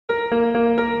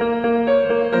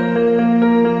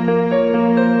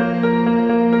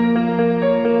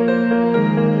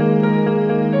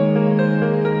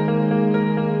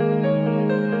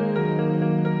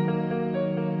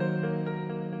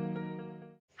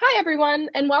Hi, everyone,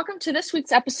 and welcome to this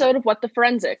week's episode of What the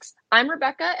Forensics. I'm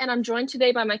Rebecca, and I'm joined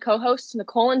today by my co-hosts,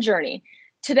 Nicole and Journey.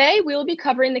 Today, we will be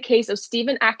covering the case of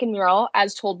Stephen Akinmurele,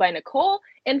 as told by Nicole,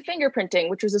 and fingerprinting,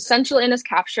 which was essential in his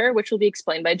capture, which will be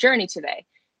explained by Journey today.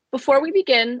 Before we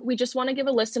begin, we just want to give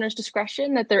a listener's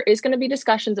discretion that there is going to be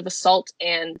discussions of assault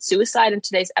and suicide in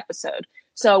today's episode.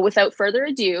 So without further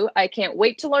ado, I can't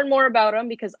wait to learn more about him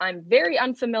because I'm very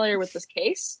unfamiliar with this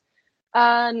case.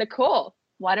 Nicole,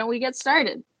 why don't we get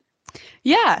started?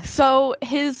 Yeah, so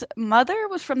his mother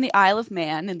was from the Isle of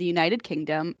Man in the United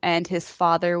Kingdom, and his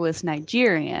father was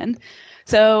Nigerian.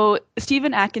 So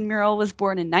Stephen Akinmurele was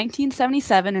born in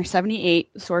 1977 or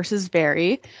 78, sources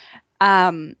vary.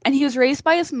 And he was raised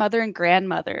by his mother and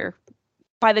grandmother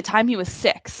by the time he was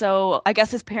 6. So I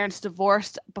guess his parents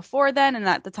divorced before then, and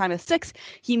at the time of 6,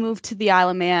 he moved to the Isle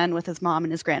of Man with his mom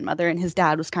and his grandmother, and his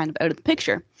dad was kind of out of the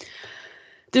picture.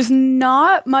 There's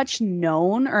not much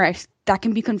known that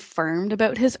can be confirmed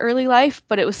about his early life,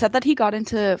 but it was said that he got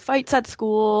into fights at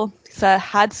school,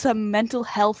 had some mental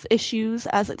health issues,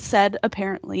 as it said,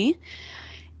 apparently.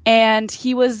 And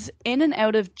he was in and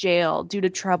out of jail due to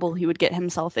trouble he would get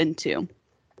himself into.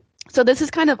 So this is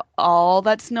kind of all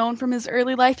that's known from his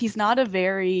early life. He's not a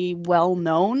very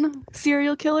well-known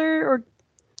serial killer or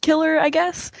killer, I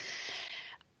guess.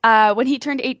 When he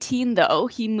turned 18, though,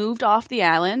 he moved off the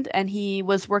island and he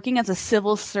was working as a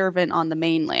civil servant on the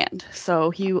mainland.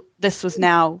 So this was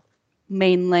now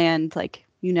mainland, like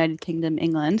United Kingdom,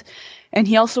 England. And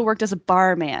he also worked as a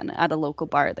barman at a local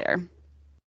bar there.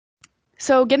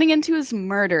 So getting into his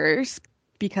murders,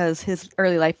 because his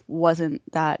early life wasn't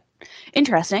that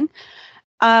interesting,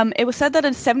 it was said that a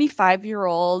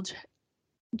 75-year-old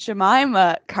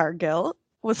Jemima Cargill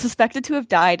was suspected to have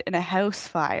died in a house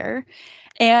fire.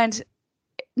 And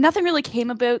nothing really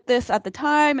came about this at the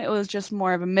time. It was just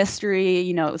more of a mystery.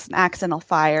 It was an accidental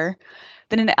fire.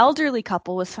 Then an elderly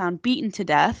couple was found beaten to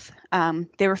death.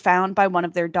 They were found by one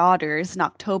of their daughters in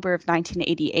October of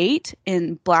 1988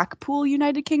 in Blackpool,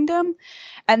 United Kingdom.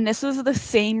 And this was the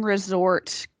same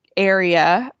resort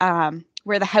area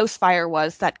where the house fire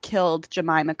was that killed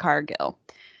Jemima Cargill.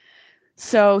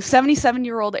 So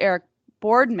 77-year-old Eric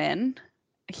Boardman,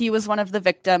 he was one of the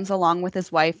victims along with his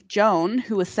wife, Joan,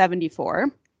 who was 74.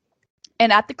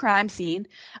 And at the crime scene,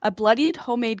 a bloodied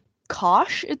homemade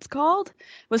kosh, it's called,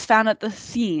 was found at the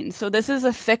scene. So this is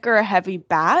a thick or a heavy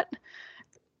bat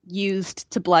used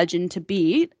to bludgeon to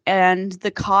beat. And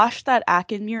the kosh that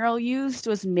Akinmurele used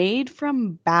was made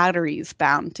from batteries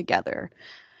bound together.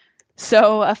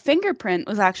 So a fingerprint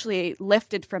was actually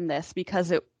lifted from this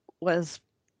because it was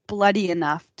bloody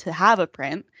enough to have a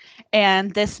print,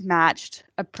 and this matched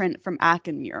a print from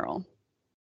Akinmurele.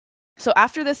 So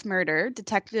after this murder,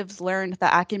 detectives learned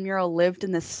that Akinmurele lived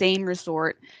in the same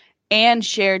resort and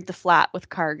shared the flat with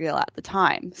Cargill at the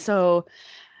time. So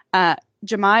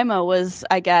Jemima was,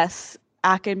 I guess,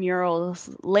 Akinmurele's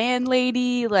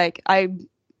landlady. I'm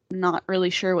not really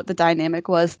sure what the dynamic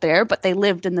was there, but they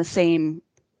lived in the same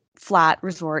flat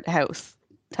resort house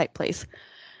type place.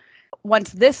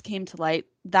 Once this came to light,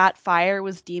 that fire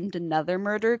was deemed another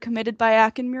murder committed by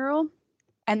Akinmurele.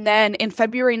 And then in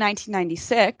February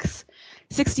 1996,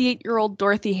 68-year-old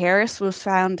Dorothy Harris was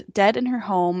found dead in her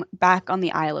home back on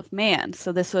the Isle of Man.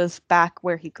 So this was back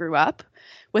where he grew up,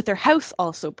 with her house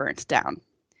also burnt down.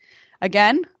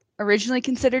 Again, originally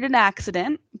considered an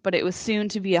accident, but it was soon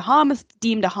to be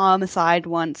deemed a homicide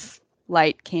once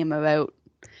light came about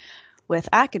with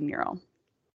Akinmurele.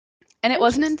 And it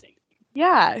wasn't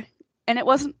and it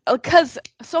wasn't because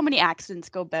so many accidents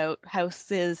go about,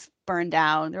 houses burn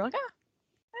down. They're like,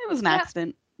 it was an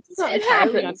accident. It's not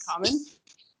entirely uncommon.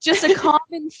 Just a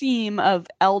common theme of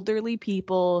elderly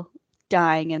people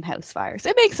dying in house fires.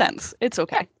 It makes sense. It's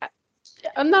okay.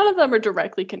 Yeah, none of them are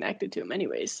directly connected to him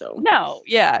anyways, so. No,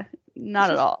 yeah,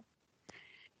 not at all.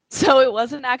 So it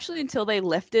wasn't actually until they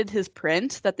lifted his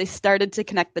print that they started to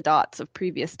connect the dots of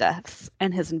previous deaths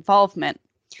and his involvement.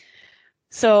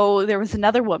 So there was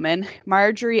another woman,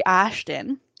 Marjorie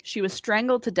Ashton. She was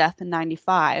strangled to death in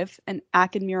 1995, and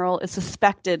Akinmurele is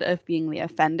suspected of being the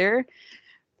offender,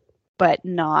 but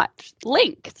not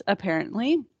linked,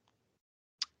 apparently.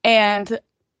 And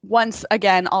once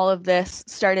again, all of this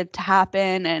started to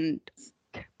happen and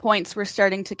points were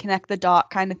starting to connect the dot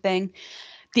kind of thing,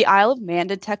 the Isle of Man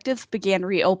detectives began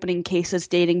reopening cases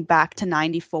dating back to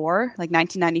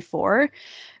 1994,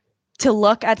 to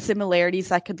look at similarities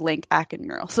that could link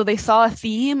Akinmurele. So they saw a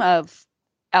theme of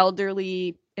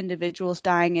elderly individuals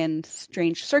dying in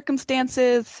strange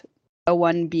circumstances, no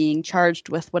one being charged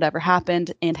with whatever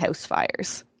happened, and house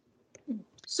fires.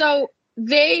 So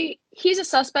they he's a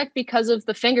suspect because of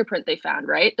the fingerprint they found,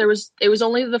 right? It was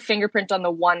only the fingerprint on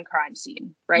the one crime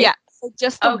scene, right? Yeah, so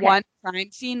just the Okay. one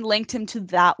crime scene linked him to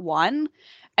that one.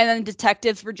 And then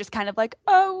detectives were just kind of like,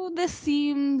 oh, this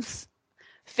seems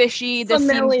fishy. This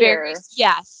seems very, Familiar.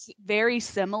 yes, very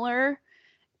similar.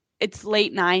 It's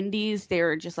late 90s. They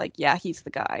were just like, yeah, he's the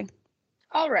guy.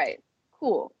 All right.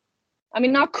 Cool. I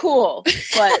mean, not cool,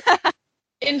 but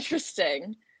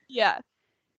interesting. Yeah.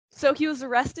 So he was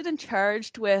arrested and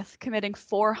charged with committing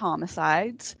 4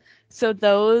 homicides. So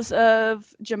those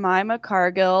of Jemima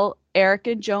Cargill,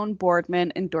 Erica Joan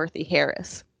Boardman, and Dorothy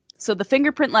Harris. So the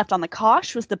fingerprint left on the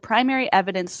cosh was the primary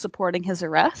evidence supporting his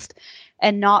arrest,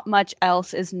 and not much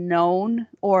else is known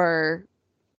or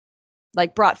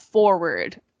like brought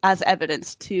forward as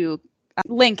evidence to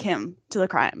link him to the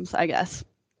crimes, I guess.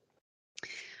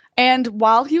 And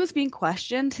while he was being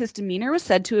questioned, his demeanor was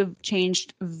said to have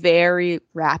changed very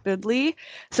rapidly.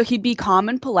 So he'd be calm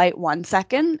and polite 1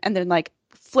 second, and then like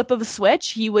flip of a switch,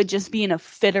 he would just be in a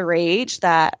fit of rage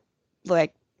that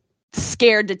like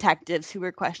scared detectives who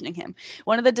were questioning him.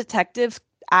 One of the detectives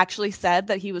actually said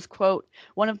that he was, quote,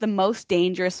 one of the most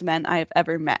dangerous men I have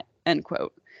ever met, end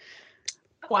quote.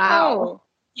 Wow. Oh,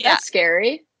 Yeah. that's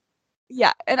scary.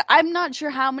 Yeah. And I'm not sure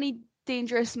how many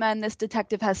dangerous men this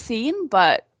detective has seen,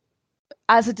 but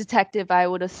as a detective, I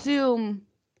would assume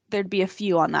there'd be a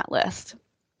few on that list.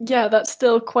 Yeah, that's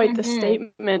still quite the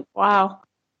statement. Wow.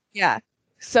 Yeah.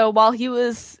 So while he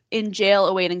was in jail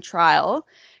awaiting trial,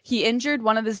 he injured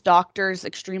one of his doctors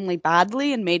extremely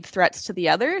badly and made threats to the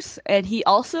others. And he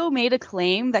also made a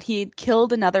claim that he had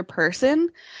killed another person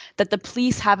that the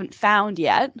police haven't found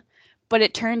yet. But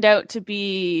it turned out to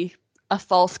be a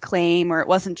false claim, or it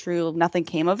wasn't true. Nothing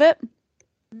came of it.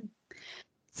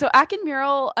 So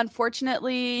Akinmurele,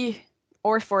 unfortunately,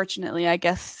 or fortunately, I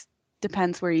guess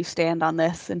depends where you stand on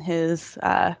this in his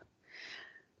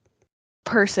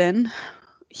person.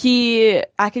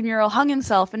 Akinmurele hung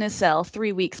himself in his cell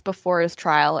 3 weeks before his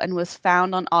trial and was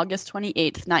found on August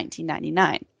 28th,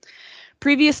 1999.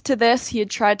 Previous to this, he had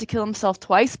tried to kill himself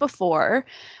twice before,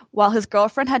 while his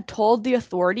girlfriend had told the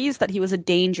authorities that he was a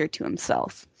danger to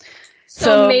himself.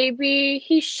 So maybe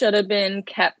he should have been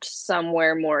kept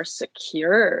somewhere more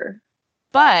secure.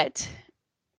 But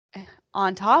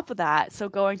on top of that, so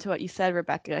going to what you said,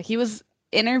 Rebecca, he was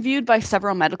interviewed by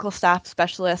several medical staff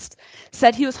specialists,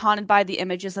 said he was haunted by the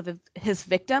images of his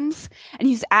victims, and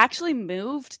he's actually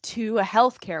moved to a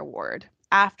healthcare ward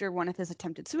after one of his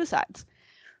attempted suicides.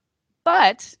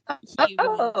 But he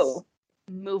was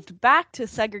moved back to a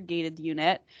segregated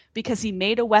unit because he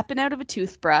made a weapon out of a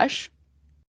toothbrush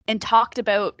and talked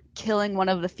about killing one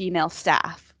of the female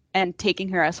staff and taking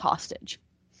her as hostage.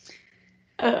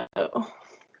 Oh.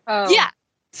 Yeah.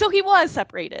 So he was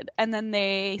separated, and then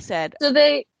they said, so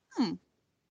they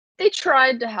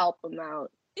tried to help him out.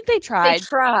 They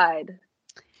tried.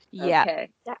 Yeah. Okay.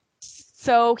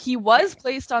 So he was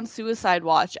placed on suicide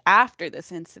watch after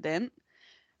this incident,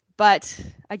 but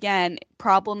again,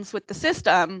 problems with the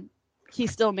system, he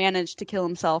still managed to kill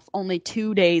himself only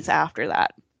 2 days after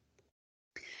that.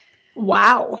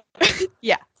 Wow.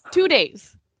 Yeah, 2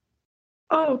 days.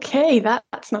 Okay,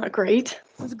 that's not great.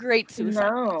 It was a great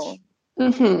suicide watch.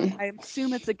 Mm-hmm. I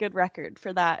assume it's a good record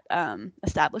for that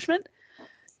establishment.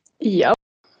 Yep.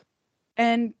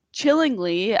 And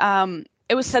chillingly,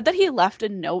 it was said that he left a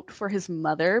note for his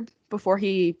mother before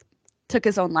he took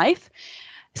his own life,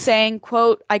 saying,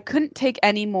 quote, I couldn't take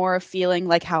any more of feeling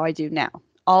like how I do now,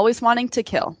 always wanting to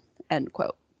kill, end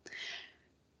quote.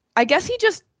 I guess he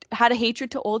just had a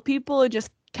hatred to old people and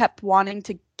just kept wanting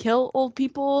to kill old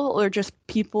people or just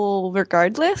people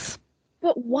regardless.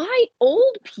 But why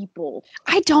old people?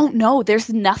 I don't know. There's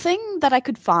nothing that I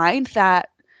could find that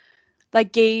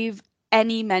like gave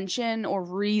any mention or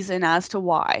reason as to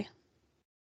why.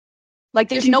 Like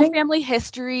there's no family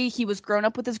history. He was grown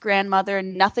up with his grandmother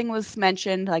and nothing was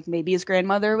mentioned. Like maybe his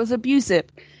grandmother was abusive.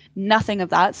 Nothing of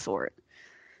that sort.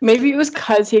 Maybe it was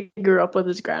because he grew up with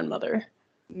his grandmother.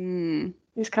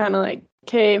 He's kind of like,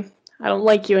 okay, I don't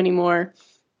like you anymore.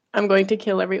 I'm going to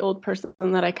kill every old person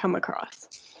that I come across.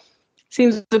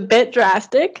 Seems a bit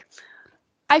drastic.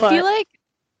 I feel like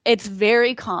it's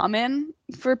very common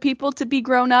for people to be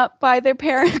grown up by their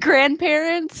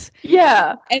grandparents.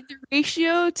 Yeah. And the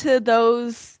ratio to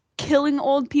those killing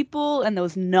old people and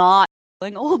those not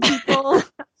killing old people,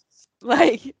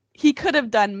 like he could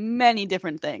have done many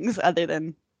different things other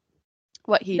than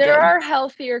what he did. There are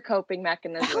healthier coping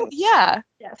mechanisms. Yes.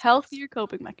 Healthier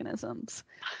coping mechanisms.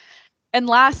 And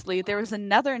lastly, there was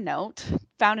another note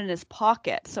found in his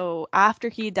pocket. So after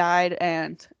he died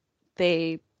and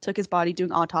they took his body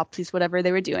doing autopsies, whatever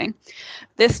they were doing,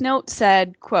 this note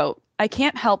said, quote, I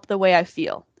can't help the way I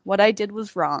feel. What I did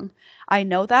was wrong. I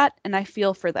know that, and I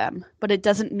feel for them, but it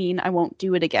doesn't mean I won't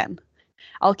do it again.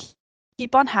 I'll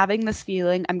keep on having this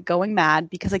feeling I'm going mad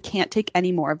because I can't take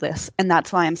any more of this, and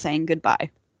that's why I'm saying goodbye."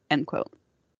 End quote.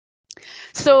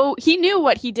 So he knew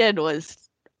what he did was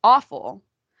awful,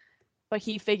 but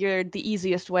he figured the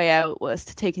easiest way out was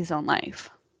to take his own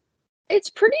life. It's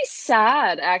pretty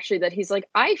sad, actually, that he's like,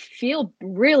 I feel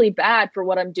really bad for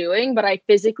what I'm doing, but I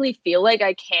physically feel like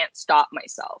I can't stop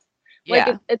myself. Like,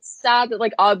 Yeah. it's sad that,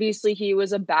 like, obviously he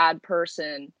was a bad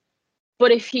person,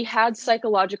 but if he had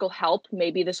psychological help,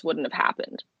 maybe this wouldn't have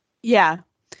happened. Yeah.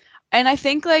 And I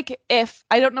think, like, if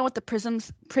I don't know what the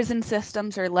prison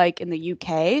systems are like in the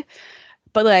UK,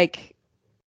 but like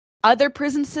other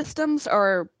prison systems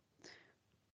are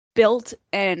built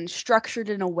and structured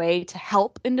in a way to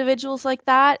help individuals like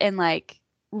that and like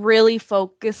really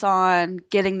focus on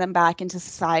getting them back into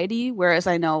society, whereas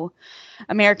I know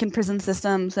American prison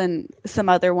systems and some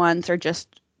other ones are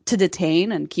just to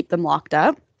detain and keep them locked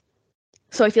up.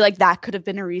 So I feel like that could have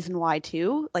been a reason why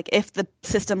too. Like if the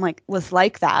system like was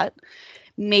like that,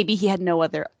 maybe he had no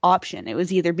other option. It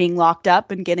was either being locked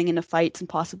up and getting into fights and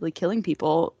possibly killing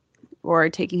people or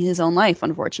taking his own life,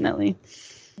 unfortunately.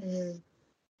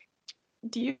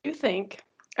 Do you think,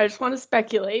 I just want to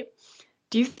speculate,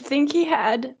 do you think he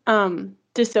had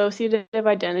dissociative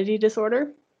identity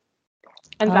disorder?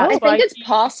 And I think it's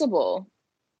possible.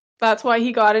 That's why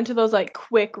he got into those like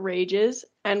quick rages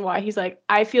and why he's like,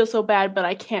 I feel so bad, but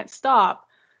I can't stop.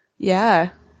 Yeah.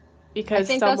 Because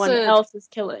think someone else is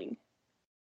killing.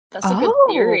 That's a good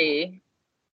theory.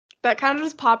 That kind of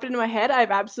just popped into my head. I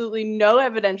have absolutely no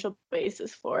evidential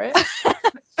basis for it.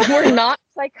 We're not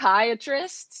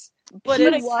psychiatrists, but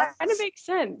it kind of makes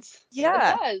sense.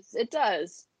 Yeah. It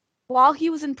does. While he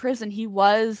was in prison, he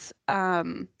was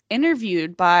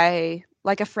interviewed by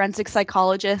like a forensic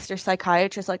psychologist or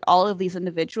psychiatrist, like all of these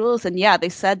individuals. And yeah, they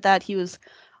said that he was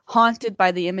haunted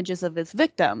by the images of his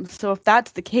victims. So if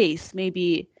that's the case,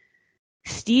 maybe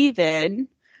Stephen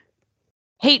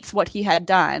hates what he had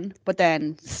done, but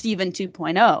then Stephen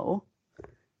 2.0,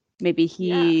 maybe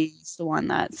he's the one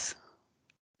that's...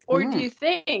 Or do you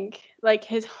think, like,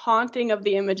 his haunting of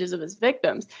the images of his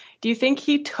victims, do you think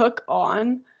he took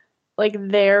on, like,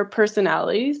 their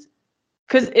personalities?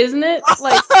 Because isn't it,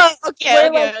 like,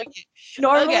 okay.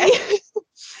 normally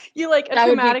you, like, a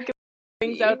traumatic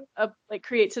brings out, like,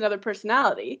 creates another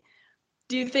personality.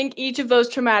 Do you think each of those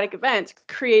traumatic events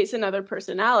creates another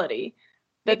personality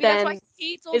that then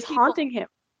is haunting him?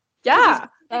 Yeah.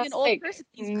 That's an old person.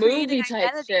 He's movie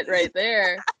type shit right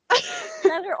there.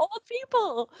 Yeah, they're old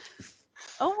people.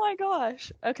 Oh my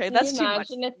gosh. Okay, that's too much.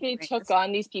 Imagine if he took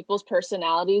on these people's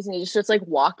personalities and he just starts like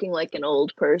walking like an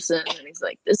old person and he's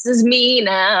like, this is me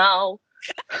now.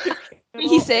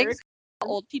 He sings.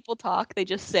 Old people talk, they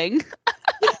just sing.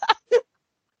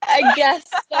 I guess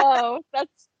so.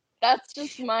 That's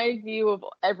just my view of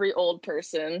every old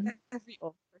person.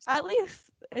 At least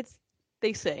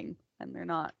they sing and they're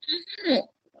not.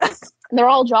 They're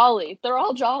all jolly. They're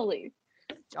all jolly.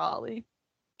 Jolly.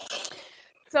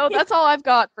 So that's all I've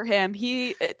got for him.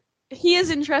 He is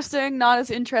interesting, not as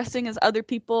interesting as other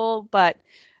people, but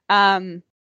without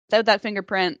that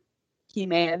fingerprint, he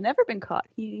may have never been caught.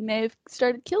 He may have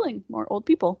started killing more old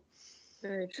people.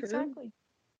 Very true. Exactly.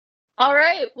 All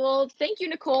right. Well, thank you,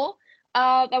 Nicole.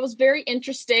 That was very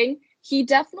interesting. He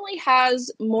definitely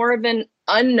has more of an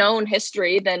unknown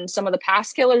history than some of the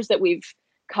past killers that we've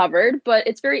covered, but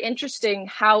it's very interesting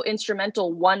how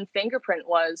instrumental one fingerprint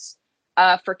was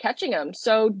for catching him.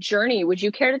 So, Journey, would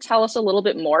you care to tell us a little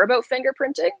bit more about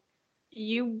fingerprinting?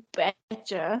 You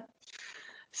betcha.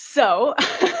 So,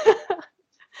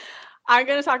 I'm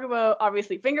going to talk about,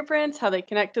 obviously, fingerprints, how they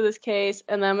connect to this case,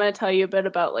 and then I'm going to tell you a bit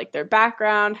about, like, their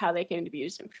background, how they came to be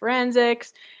used in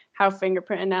forensics, how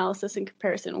fingerprint analysis and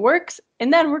comparison works,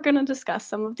 and then we're going to discuss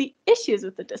some of the issues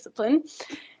with the discipline.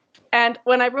 And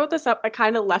when I wrote this up, I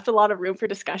kind of left a lot of room for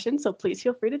discussion, so please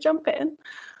feel free to jump in.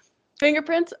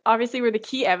 Fingerprints obviously were the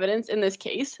key evidence in this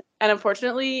case, and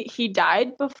unfortunately, he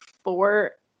died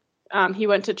before he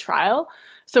went to trial,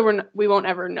 so we won't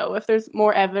ever know if there's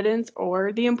more evidence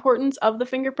or the importance of the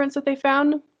fingerprints that they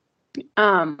found.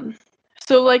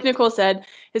 So like Nicole said,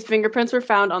 his fingerprints were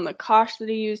found on the kosh that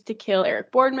he used to kill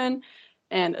Eric Boardman,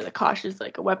 and the kosh is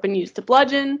like a weapon used to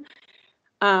bludgeon.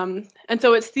 And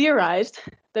so it's theorized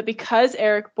that because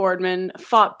Eric Boardman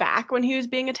fought back when he was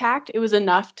being attacked, it was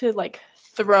enough to like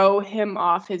throw him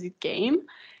off his game,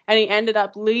 and he ended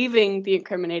up leaving the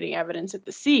incriminating evidence at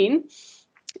the scene.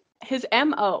 His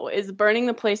MO is burning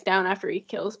the place down after he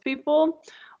kills people,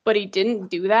 but he didn't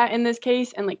do that in this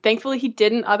case, and like thankfully he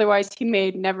didn't, otherwise he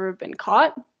may never have been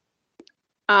caught.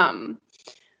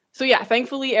 So yeah,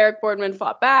 thankfully Eric Boardman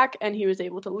fought back and he was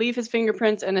able to leave his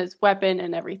fingerprints and his weapon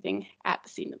and everything at the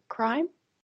scene of the crime.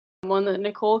 One that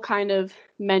Nicole kind of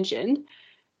mentioned.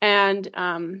 And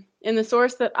in the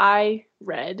source that I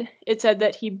read, it said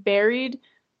that he buried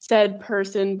said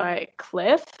person by a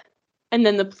cliff. And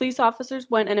then the police officers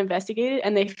went and investigated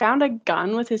and they found a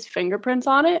gun with his fingerprints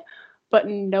on it, but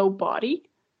no body.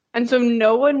 And so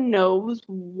no one knows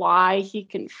why he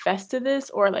confessed to this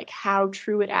or like how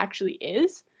true it actually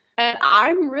is. And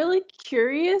I'm really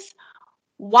curious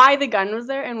why the gun was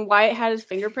there and why it had his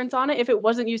fingerprints on it if it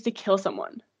wasn't used to kill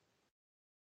someone.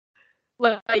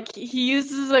 Like, he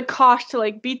uses a kosh to,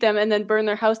 like, beat them and then burn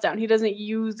their house down. He doesn't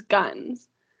use guns.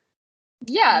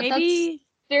 Yeah, that's Maybe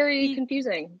very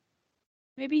confusing.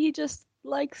 Maybe he just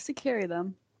likes to carry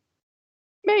them.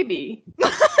 Maybe.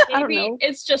 I don't know.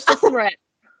 It's just a threat.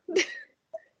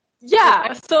 Yeah,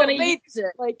 I'm so gonna use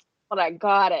it, but I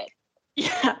got it.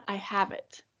 Yeah, I have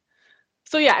it.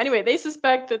 So yeah, anyway, they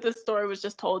suspect that this story was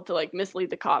just told to like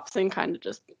mislead the cops and kind of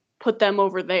just put them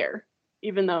over there,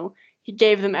 even though he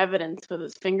gave them evidence with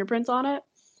his fingerprints on it.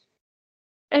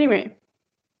 Anyway.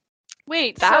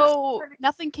 Wait, so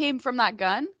nothing came from that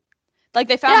gun? Like,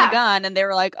 they found the gun and they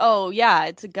were like, oh yeah,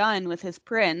 it's a gun with his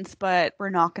prints, but we're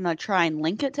not gonna try and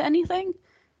link it to anything?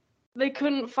 They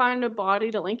couldn't find a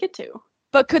body to link it to.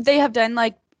 But could they have done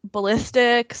like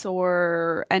ballistics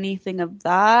or anything of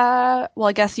that? Well,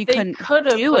 I guess They could have,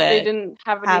 but they didn't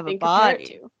have anything to compare it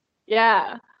to.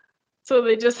 Yeah. So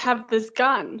they just have this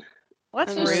gun.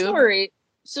 That's rude.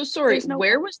 So sorry.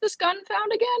 Where was this gun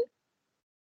found again?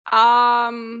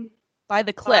 By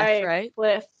the cliff, right?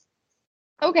 Cliff.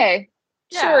 Okay.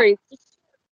 Yeah. Sorry.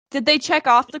 Did they check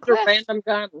off the cliff? A random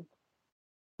gun.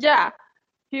 Yeah.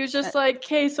 He was just like,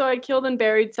 okay, so I killed and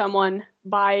buried someone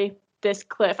by this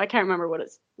cliff. I can't remember what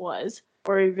it was,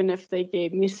 or even if they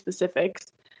gave me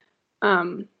specifics.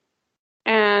 And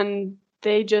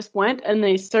they just went and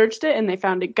they searched it and they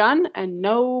found a gun and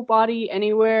no body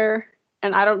anywhere.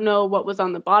 And I don't know what was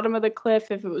on the bottom of the cliff,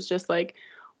 if it was just like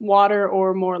water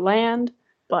or more land,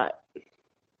 but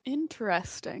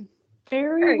interesting.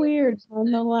 Very weird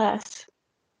nonetheless.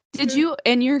 Did you,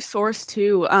 in your source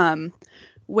too,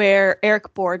 where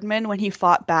Eric Boardman, when he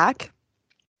fought back,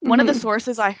 one of the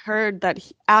sources I heard that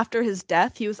after his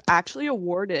death, he was actually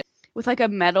awarded with like a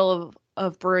medal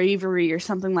of bravery or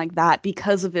something like that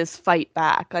because of his fight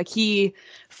back. Like, he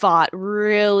fought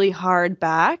really hard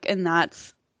back, and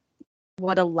that's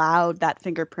what allowed that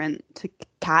fingerprint to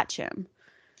catch him.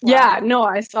 Yeah, no,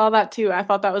 I saw that too. I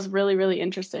thought that was really, really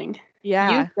interesting.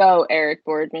 Yeah. You go, Eric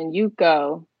Boardman. You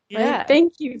go. Yeah. Right,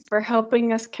 thank you for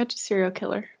helping us catch a serial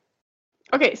killer.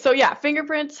 Okay, so yeah,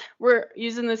 fingerprints were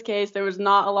used in this case. There was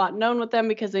not a lot known with them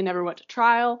because they never went to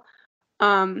trial.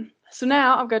 So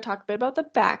now I'm going to talk a bit about the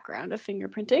background of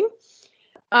fingerprinting.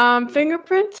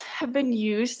 Fingerprints have been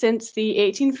used since the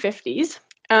 1850s,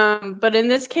 but in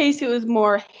this case, it was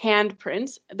more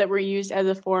handprints that were used as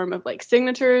a form of like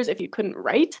signatures if you couldn't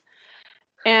write.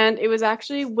 And it was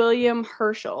actually William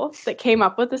Herschel that came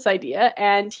up with this idea,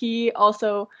 and he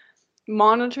also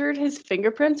monitored his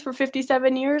fingerprints for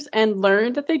 57 years and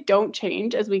learned that they don't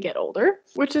change as we get older,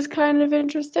 which is kind of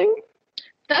interesting.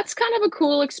 That's kind of a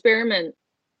cool experiment.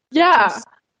 Yeah.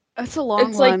 That's a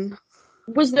long one. Like,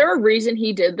 was there a reason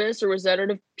he did this, or was that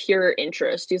out of pure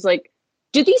interest? He's like,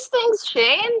 do these things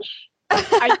change?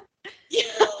 I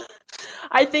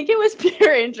think it was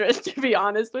pure interest, to be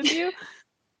honest with you.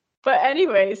 But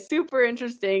anyway, super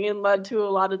interesting and led to a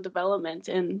lot of development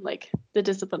in like the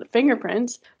discipline of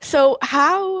fingerprints. So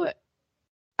I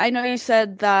know you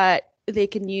said that they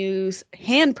can use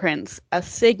handprints as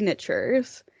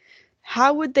signatures.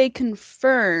 How would they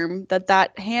confirm that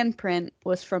handprint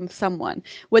was from someone?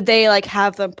 Would they like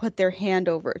have them put their hand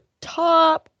over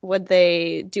top? Would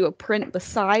they do a print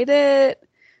beside it?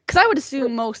 Because I would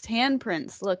assume most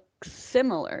handprints look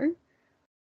similar.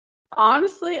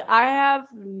 Honestly, I have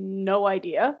no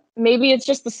idea. Maybe it's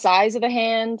just the size of the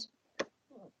hand.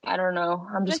 I don't know.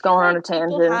 I'm just going on a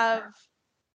tangent. People have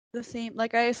the same,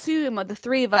 like, I assume the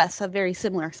three of us have very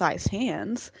similar sized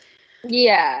hands.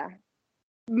 Yeah.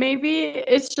 Maybe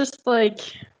it's just like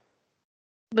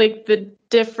the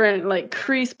different like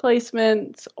crease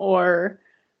placements or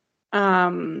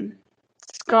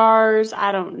scars.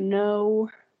 I don't know.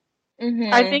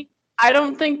 Mm-hmm. I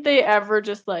don't think they ever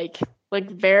just like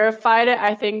verified it.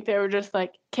 I think they were just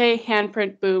like, okay,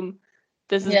 handprint, boom,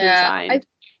 this has been signed.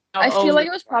 I feel like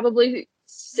it was probably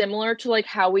similar to like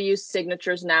how we use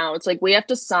signatures now. It's like we have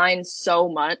to sign so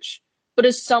much, but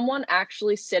is someone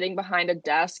actually sitting behind a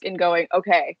desk and going,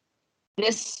 okay,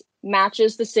 this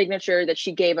matches the signature that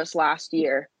she gave us last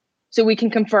year, so we can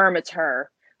confirm it's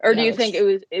her? Or do Yeah, you think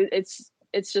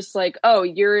it's just like, oh,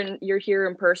 you're here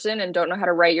in person and don't know how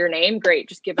to write your name? Great,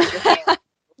 just give us your hand.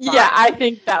 Yeah, I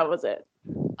think that was it.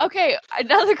 Okay,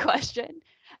 another question.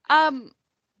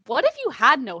 What if you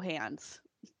had no hands?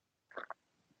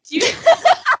 Do you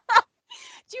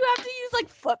do you have to use like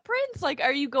footprints? Like,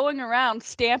 are you going around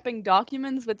stamping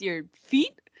documents with your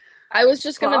feet? I was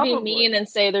just gonna be Probably. mean and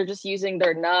say they're just using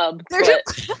their nub, They're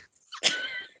but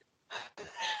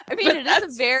I mean, But it is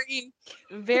a very,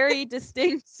 very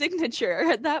distinct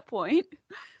signature at that point.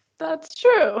 that's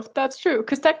true. That's true.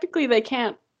 Because technically they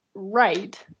can't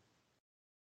write,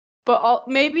 but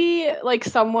maybe like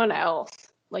someone else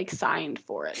like signed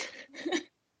for it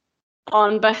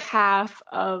on behalf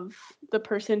of the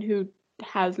person who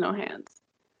has no hands.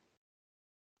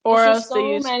 Or there's else they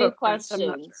so use many footprints. I'm not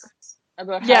questions sure.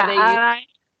 about how Yeah, they use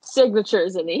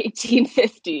signatures in the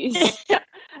 1850s.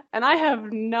 and I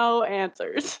have no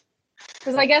answers.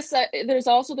 Because I guess there's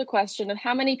also the question of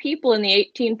how many people in the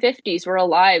 1850s were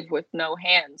alive with no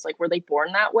hands. Like, were they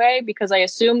born that way? Because I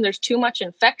assume there's too much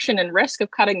infection and risk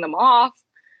of cutting them off.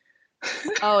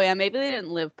 Oh yeah, maybe they didn't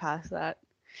live past that.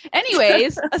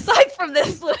 Anyways, aside from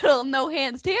this little no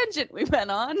hands tangent we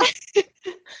went on,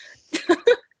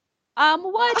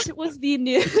 what was the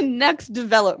next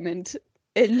development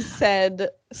in said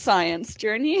science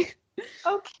journey?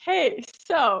 Okay,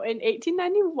 so in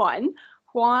 1891,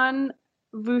 Juan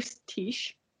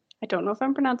Vustiche, I don't know if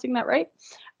I'm pronouncing that right,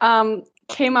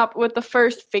 came up with the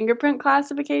first fingerprint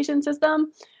classification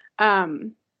system,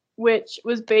 which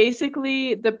was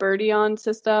basically the Bertillon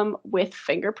system with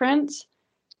fingerprints.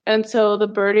 And so the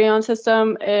Bertillon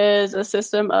system is a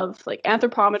system of like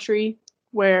anthropometry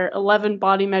where 11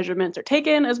 body measurements are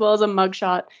taken as well as a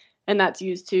mugshot, and that's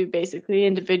used to basically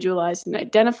individualize and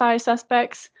identify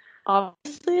suspects.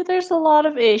 Obviously, there's a lot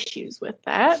of issues with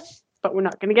that, but we're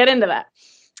not going to get into that.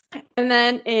 And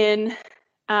then in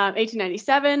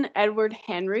 1897, Edward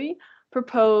Henry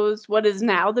proposed what is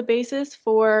now the basis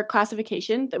for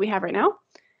classification that we have right now.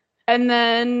 And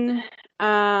then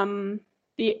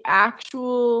the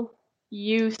actual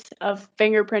use of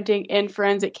fingerprinting in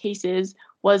forensic cases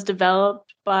was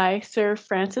developed by Sir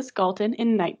Francis Galton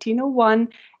in 1901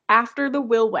 after the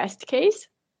Will West case.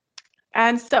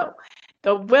 And so,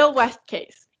 the Will West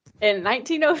case. In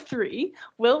 1903,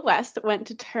 Will West went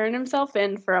to turn himself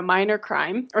in for a minor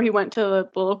crime, or he went to the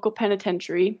local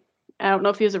penitentiary. I don't know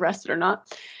if he was arrested or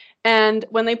not. And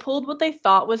when they pulled what they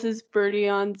thought was his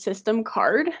Bertillon system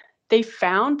card, they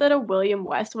found that a William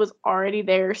West was already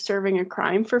there serving a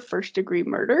crime for first-degree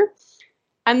murder.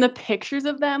 And the pictures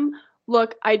of them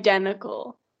look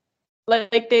identical.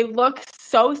 Like they look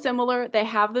so similar. They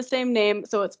have the same name,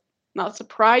 so it's not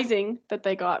surprising that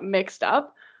they got mixed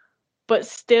up. But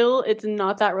still, it's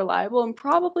not that reliable and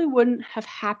probably wouldn't have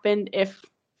happened if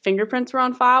fingerprints were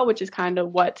on file, which is kind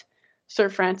of what Sir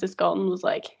Francis Galton was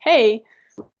like, hey,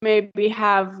 maybe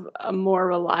have a more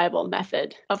reliable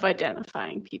method of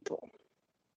identifying people.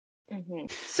 Mm-hmm.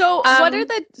 So what are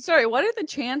the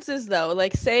chances though?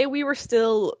 Like, say we were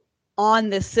still on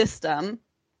this system,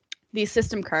 these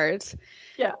system cards.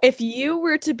 Yeah. If you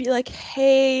were to be like,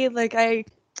 hey, like I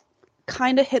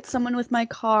kind of hit someone with my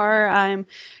car, I'm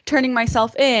turning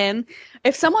myself in.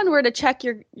 If someone were to check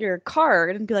your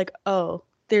card and be like, oh,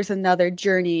 there's another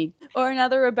Journey or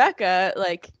another Rebecca,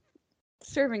 like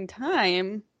serving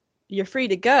time, you're free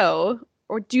to go.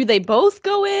 Or do they both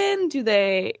go in? Do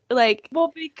they like?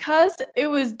 Well, because it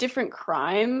was different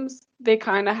crimes, they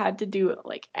kind of had to do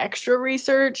like extra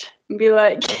research and be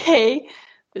like, hey,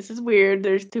 this is weird.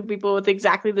 There's two people with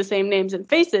exactly the same names and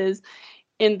faces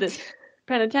in this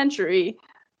penitentiary,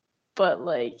 but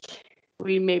like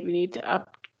we maybe need to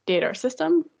update our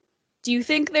system. Do you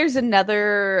think there's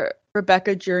another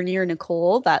Rebecca, Journey, or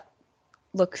Nicole that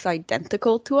looks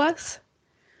identical to us?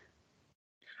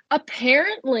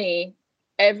 Apparently,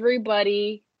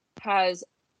 everybody has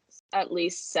at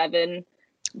least 7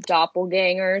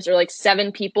 doppelgangers or like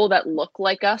 7 people that look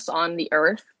like us on the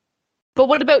earth. But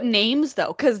what about names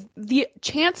though? Because the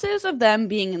chances of them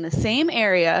being in the same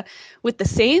area with the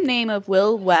same name of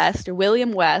Will West or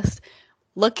William West,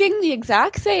 looking the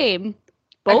exact same,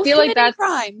 I both feel like committing that's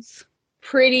crimes.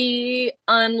 pretty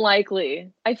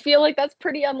unlikely. Is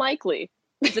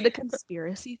it a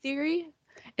conspiracy theory?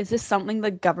 Is this something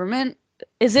the government?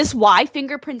 Is this why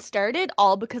fingerprints started?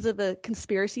 All because of the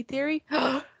conspiracy theory?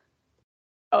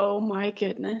 Oh my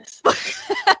goodness.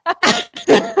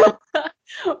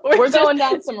 We're going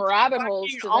down some rabbit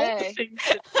holes today.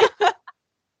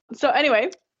 So anyway,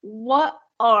 what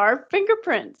are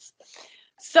fingerprints?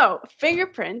 So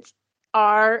fingerprints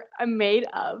are made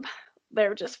of,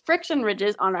 they're just friction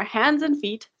ridges on our hands and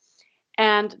feet,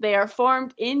 And they are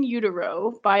formed in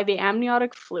utero by the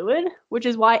amniotic fluid, which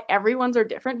is why everyone's are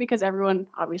different, because everyone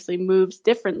obviously moves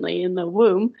differently in the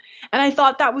womb. And I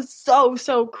thought that was so,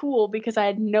 so cool, because I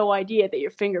had no idea that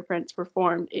your fingerprints were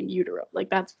formed in utero. Like,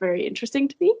 that's very interesting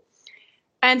to me.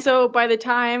 And so by the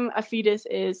time a fetus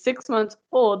is 6 months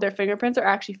old, their fingerprints are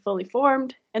actually fully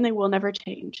formed, and they will never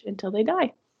change until they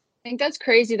die. I think that's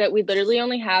crazy that we literally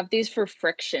only have these for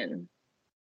friction.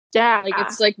 Yeah. Like,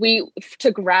 it's like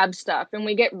to grab stuff, and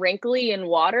we get wrinkly in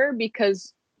water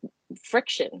because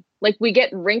friction. Like, we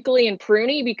get wrinkly and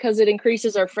pruny because it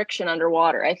increases our friction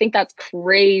underwater. I think that's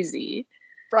crazy.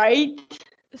 Right?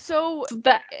 So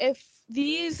if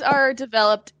these are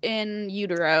developed in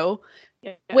utero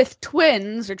Yeah. with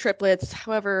twins or triplets,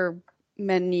 however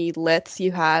many lits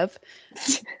you have,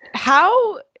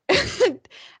 how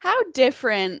how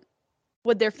different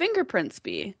would their fingerprints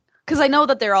be? Because I know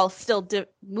that they're all still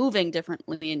moving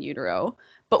differently in utero,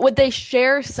 but would they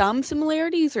share some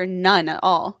similarities or none at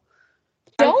all?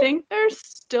 I think they're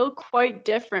still quite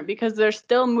different because they're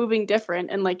still moving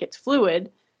different, and like it's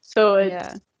fluid, so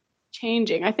it's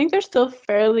changing. I think they're still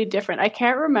fairly different. I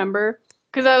can't remember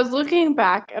because I was looking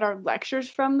back at our lectures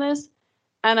from this,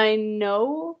 and I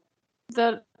know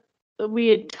that we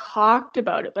had talked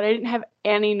about it, but I didn't have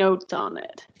any notes on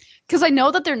it. Because I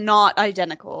know that they're not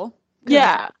identical.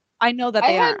 Yeah. I know that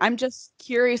they aren't. I'm just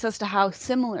curious as to how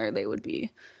similar they would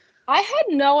be. I had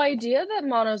no idea that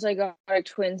monozygotic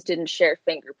twins didn't share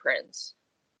fingerprints.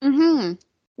 Mm-hmm.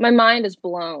 My mind is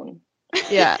blown.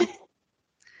 Yeah.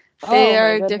 They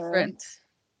are different.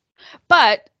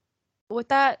 But with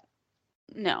that,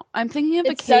 no. I'm thinking of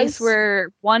a case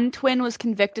where one twin was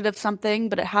convicted of something,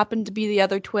 but it happened to be the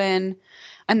other twin,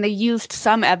 and they used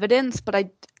some evidence,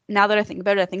 but now that I think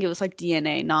about it, I think it was like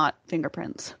DNA, not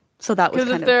fingerprints. So that was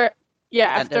kind of...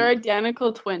 if they're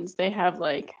identical twins, they have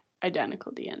like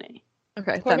identical DNA.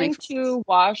 Okay, according to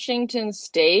Washington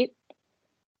State,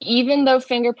 even though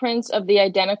fingerprints of the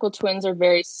identical twins are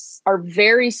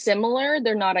very similar,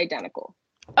 they're not identical.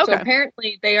 Okay. So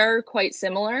apparently they are quite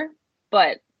similar,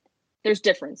 but there's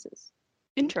differences.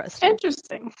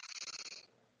 Interesting.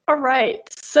 All right.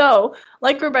 So,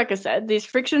 like Rebecca said, these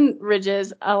friction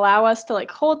ridges allow us to like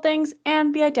hold things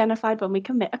and be identified when we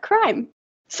commit a crime.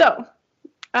 So,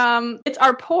 it's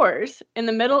our pores in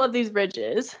the middle of these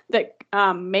ridges that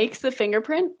makes the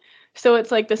fingerprint. So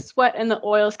it's like the sweat and the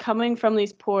oils coming from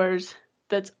these pores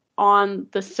that's on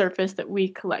the surface that we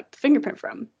collect the fingerprint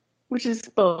from, which is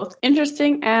both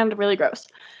interesting and really gross.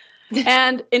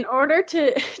 And in order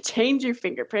to change your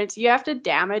fingerprints, you have to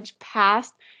damage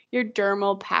past your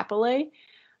dermal papillae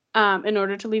in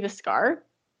order to leave a scar.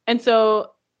 And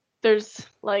so there's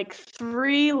like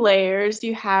 3 layers.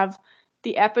 You have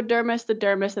the epidermis, the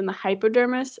dermis, and the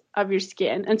hypodermis of your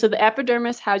skin. And so the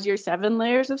epidermis has your 7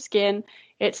 layers of skin.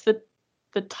 It's the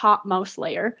topmost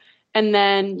layer. And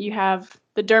then you have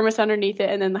the dermis underneath it,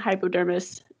 and then the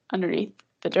hypodermis underneath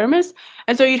the dermis.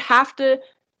 And so you'd have to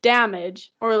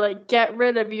damage or like get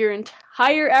rid of your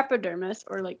entire epidermis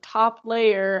or like top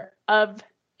layer of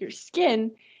your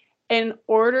skin in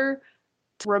order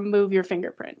to remove your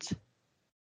fingerprints.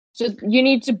 So you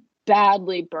need to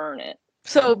badly burn it.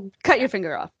 So cut your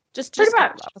finger off. Just cut it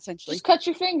off, essentially. Just cut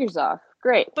your fingers off.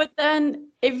 Great. But then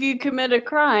if you commit a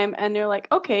crime and you're like,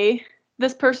 okay,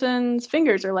 this person's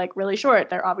fingers are like really short,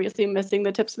 they're obviously missing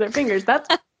the tips of their fingers. That's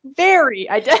very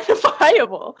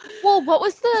identifiable. Well, what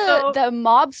was the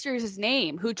mobster's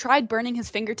name who tried burning his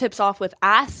fingertips off with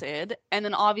acid, and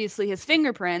then obviously his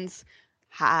fingerprints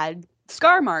had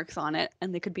scar marks on it,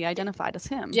 and they could be identified as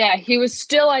him. Yeah, he was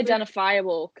still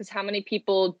identifiable because how many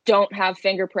people don't have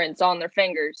fingerprints on their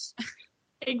fingers?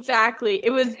 Exactly. It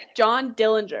was John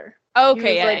Dillinger.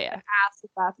 Okay, he was the acid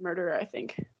bath murderer, I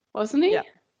think. Wasn't he? Yeah.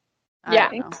 I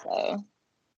think so.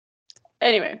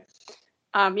 Anyway,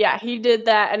 he did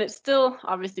that, and it's still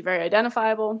obviously very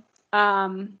identifiable.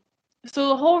 So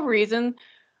the whole reason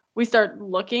we start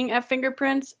looking at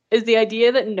fingerprints is the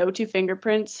idea that no 2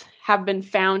 fingerprints have been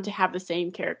found to have the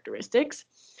same characteristics.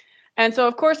 And so,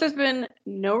 of course, there's been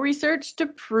no research to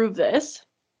prove this,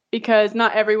 because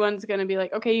not everyone's going to be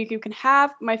like, okay, you can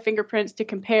have my fingerprints to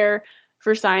compare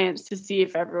for science to see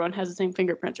if everyone has the same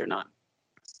fingerprints or not.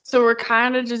 So we're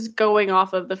kind of just going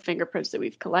off of the fingerprints that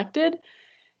we've collected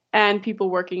and people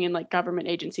working in like government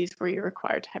agencies where you're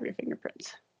required to have your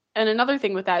fingerprints. And another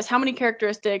thing with that is how many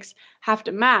characteristics have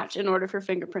to match in order for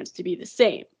fingerprints to be the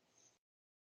same.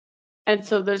 And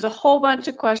so there's a whole bunch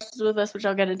of questions with this, which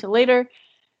I'll get into later.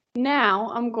 Now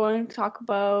I'm going to talk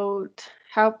about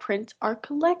how prints are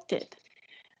collected.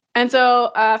 And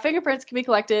so fingerprints can be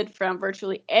collected from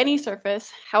virtually any surface.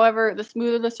 However, the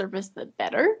smoother the surface, the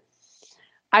better.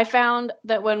 I found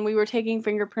that when we were taking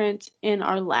fingerprints in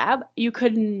our lab, you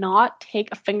could not take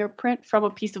a fingerprint from a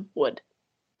piece of wood.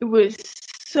 It was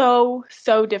so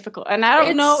difficult. And I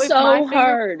don't know if my so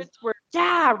hard. fingerprints were,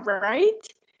 yeah, right?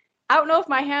 I don't know if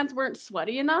my hands weren't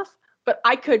sweaty enough, but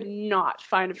I could not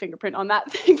find a fingerprint on that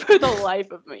thing for the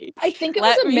life of me. I think it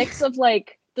was a mix of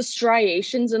like the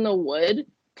striations in the wood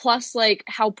plus like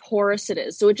how porous it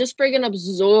is. So it just friggin'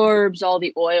 absorbs all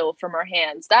the oil from our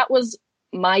hands. That was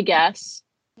my guess.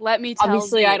 Let me tell you.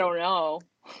 Obviously, I don't know.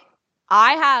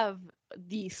 I have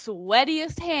the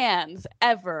sweatiest hands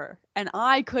ever, and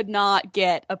I could not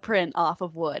get a print off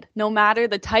of wood. No matter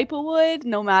the type of wood,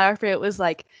 no matter if it was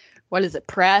like, what is it,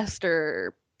 pressed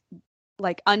or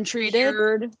like untreated.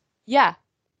 Cured. Yeah,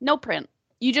 no print.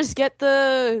 You just get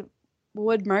the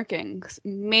wood markings.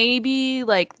 Maybe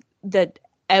like the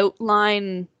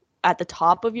outline at the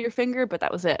top of your finger, but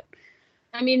that was it.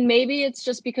 I mean, maybe it's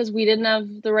just because we didn't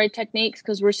have the right techniques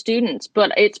because we're students,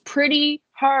 but it's pretty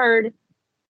hard.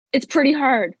 It's pretty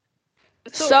hard.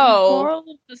 So moral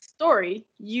of the story,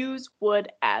 use wood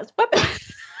as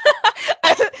weapons.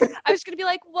 I was going to be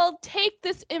like, well, take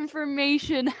this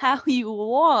information how you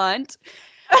want,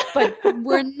 but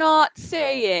we're not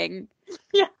saying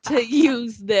to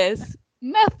use this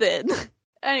method.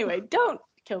 Anyway, don't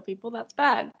kill people. That's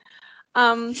bad.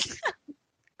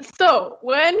 So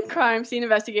when crime scene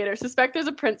investigators suspect there's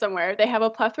a print somewhere, they have a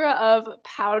plethora of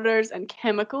powders and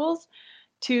chemicals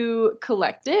to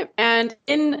collect it. And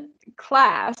in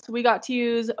class, we got to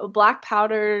use black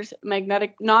powders,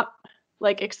 magnetic, not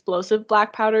like explosive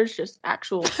black powders, just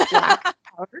actual black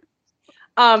powders,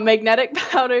 magnetic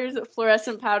powders,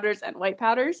 fluorescent powders, and white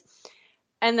powders.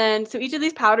 And then, so each of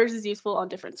these powders is useful on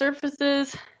different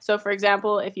surfaces. So for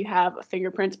example, if you have a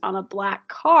fingerprint on a black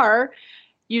car,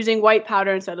 using white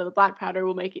powder instead of the black powder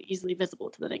will make it easily visible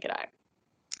to the naked eye.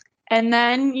 And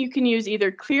then you can use either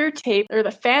clear tape or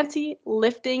the fancy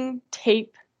lifting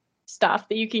tape stuff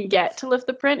that you can get to lift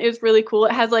the print. It's really cool.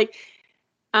 It has like,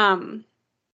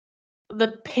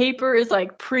 the paper is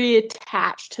like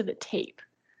pre-attached to the tape.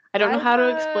 I don't know how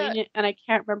to explain it, and I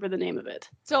can't remember the name of it.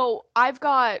 So I've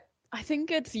got, I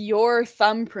think it's your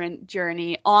thumbprint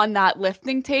journey on that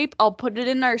lifting tape. I'll put it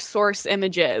in our source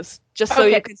images just so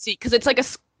you can see, because it's like a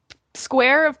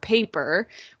square of paper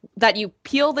that you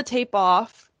peel the tape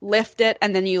off, lift it,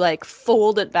 and then you like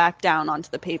fold it back down onto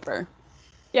the paper.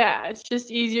 Yeah, it's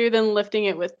just easier than lifting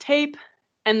it with tape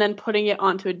and then putting it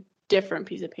onto a different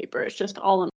piece of paper. It's just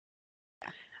all in.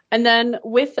 And then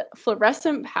with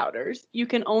fluorescent powders, you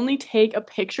can only take a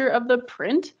picture of the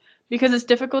print because it's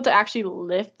difficult to actually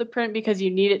lift the print because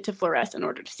you need it to fluoresce in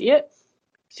order to see it.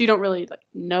 So you don't really like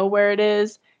know where it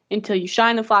is until you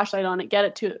shine the flashlight on it, get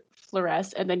it to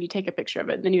fluoresce, and then you take a picture of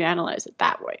it, and then you analyze it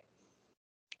that way.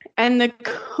 And the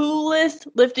coolest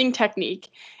lifting technique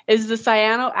is the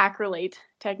cyanoacrylate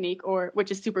technique,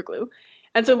 which is super glue.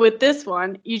 And so with this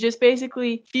one, you just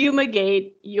basically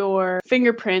fumigate your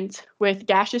fingerprints with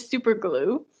gaseous super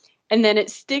glue, and then it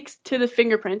sticks to the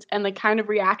fingerprints, and the kind of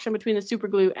reaction between the super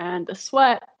glue and the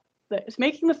sweat that is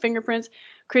making the fingerprints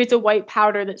creates a white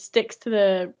powder that sticks to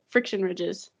the friction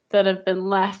ridges that have been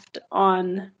left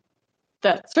on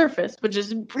that surface, which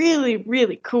is really,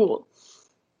 really cool.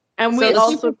 And we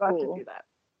also got to do that.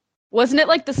 Wasn't it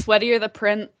like the sweatier the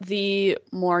print, the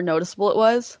more noticeable it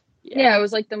was? Yeah, it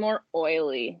was like the more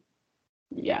oily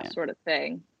sort of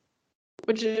thing.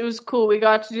 Which it was cool. We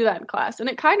got to do that in class. And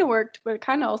it kind of worked, but it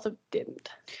kind of also didn't.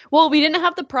 Well, we didn't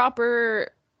have the proper,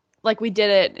 like we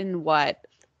did it in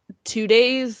 2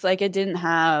 days? Like it didn't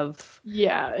have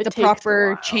the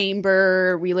proper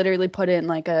chamber. We literally put in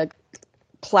like a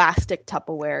plastic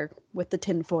Tupperware with the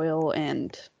tinfoil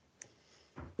and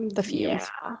the fumes.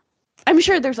 Yeah. I'm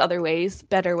sure there's other ways,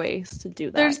 better ways to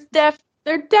do that.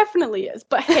 There definitely is.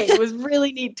 But hey, it was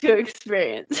really neat to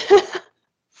experience.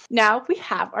 Now we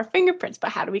have our fingerprints, but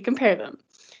how do we compare them?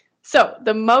 So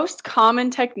the most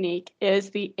common technique is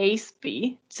the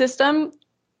ACE-V system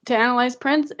to analyze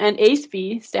prints, and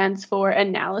ACE-V stands for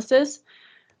analysis,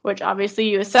 which obviously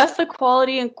you assess the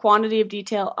quality and quantity of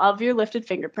detail of your lifted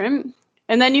fingerprint,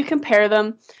 and then you compare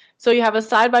them. So you have a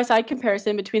side-by-side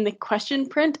comparison between the question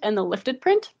print and the lifted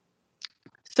print.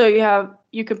 So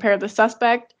you compare the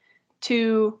suspect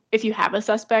to, if you have a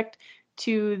suspect,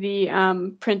 to the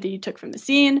print that you took from the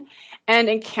scene. And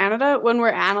in Canada, when we're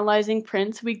analyzing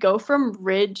prints, we go from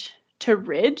ridge to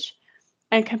ridge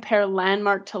and compare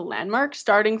landmark to landmark,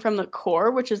 starting from the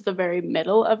core, which is the very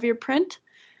middle of your print,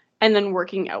 and then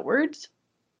working outwards.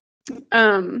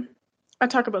 I'll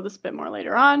talk about this a bit more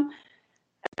later on.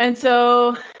 And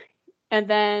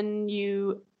then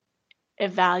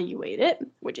evaluate it,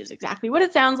 which is exactly what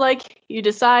it sounds like. You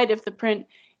decide if the print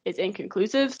is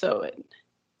inconclusive, so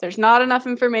there's not enough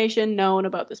information known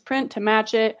about this print to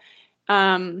match it.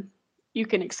 You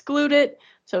can exclude it,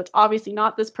 so it's obviously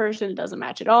not this person, it doesn't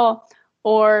match at all,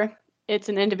 or it's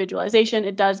an individualization,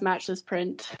 it does match this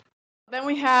print. Then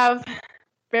we have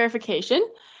verification,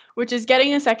 which is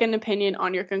getting a second opinion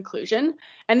on your conclusion.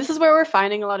 And this is where we're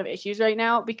finding a lot of issues right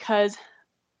now because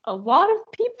a lot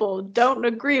of people don't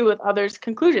agree with others'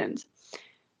 conclusions.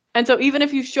 And so even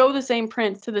if you show the same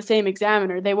prints to the same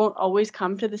examiner, they won't always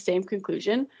come to the same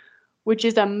conclusion, which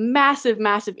is a massive,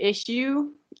 massive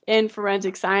issue in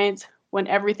forensic science when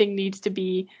everything needs to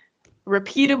be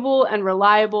repeatable and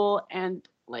reliable and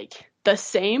like the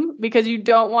same, because you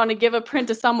don't want to give a print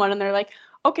to someone and they're like,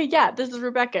 okay, yeah, this is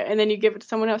Rebecca. And then you give it to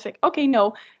someone else like, okay,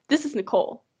 no, this is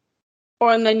Nicole.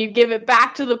 And then you give it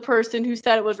back to the person who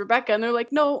said it was Rebecca and they're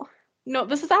like, no,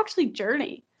 this is actually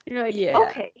Journey. And you're like,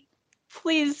 okay,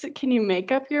 please, can you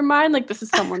make up your mind? Like, this is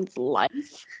someone's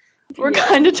life we're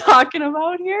kind of talking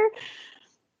about here.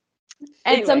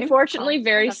 Anyway, it's unfortunately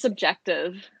very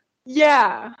subjective.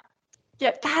 Yeah,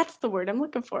 that's the word I'm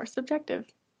looking for, subjective.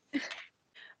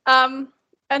 And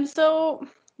so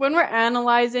when we're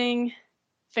analyzing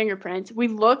fingerprints, we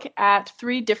look at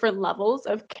 3 different levels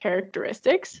of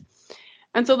characteristics.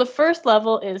 And so the first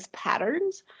level is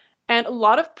patterns, and a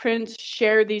lot of prints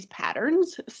share these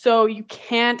patterns, so you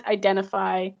can't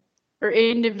identify or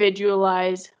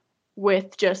individualize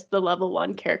with just the level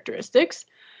 1 characteristics.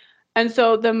 And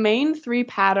so the main 3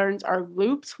 patterns are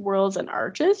loops, whorls, and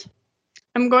arches.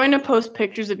 I'm going to post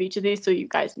pictures of each of these so you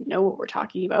guys know what we're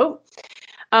talking about.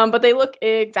 But they look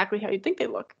exactly how you'd think they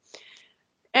look.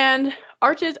 And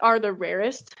arches are the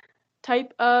rarest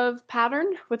type of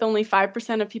pattern, with only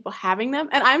 5% of people having them.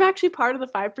 And I'm actually part of the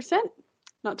 5%,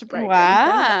 not to brag.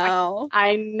 Wow.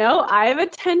 I know I have a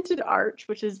tented arch,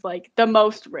 which is like the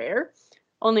most rare.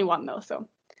 Only one though, so,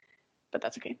 but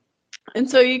that's okay. And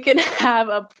so you can have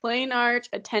a plain arch,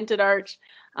 a tented arch,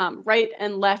 right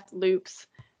and left loops,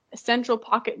 central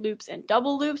pocket loops, and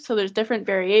double loops. So there's different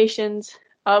variations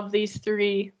of these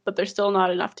 3, but there's still not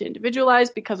enough to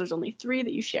individualize because there's only 3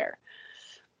 that you share.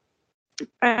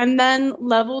 And then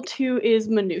level 2 is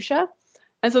minutia.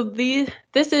 And so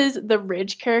this is the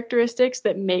ridge characteristics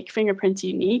that make fingerprints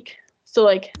unique. So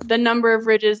like the number of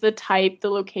ridges, the type, the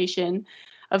location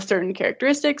of certain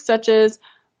characteristics, such as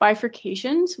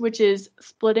bifurcations, which is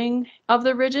splitting of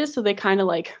the ridges, so they kind of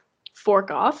like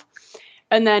fork off.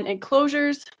 And then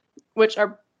enclosures, which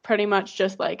are pretty much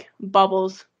just like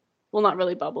bubbles. Well, not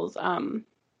really bubbles.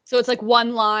 So it's like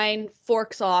one line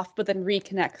forks off, but then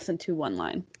reconnects into one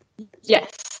line. Yes,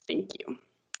 thank you.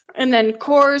 And then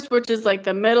cores, which is like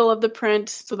the middle of the print,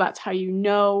 so that's how you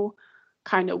know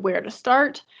kind of where to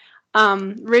start.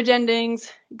 Ridge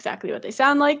endings, exactly what they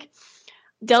sound like.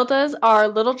 Deltas are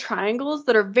little triangles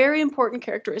that are very important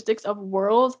characteristics of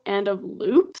whorls and of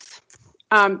loops.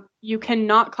 You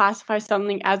cannot classify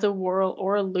something as a whorl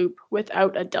or a loop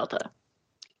without a delta.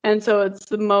 And so it's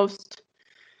the most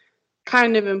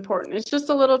kind of important. It's just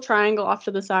a little triangle off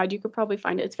to the side. You could probably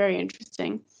find it. It's very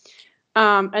interesting.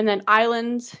 And then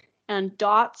islands and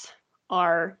dots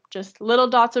are just little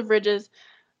dots of ridges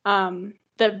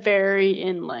that vary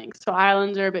in length. So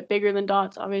islands are a bit bigger than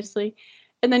dots, obviously.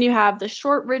 And then you have the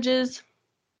short ridges,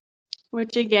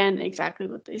 which again, exactly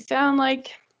what they sound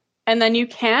like. And then you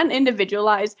can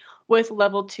individualize with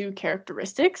level 2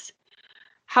 characteristics.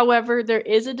 However, there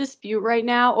is a dispute right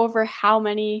now over how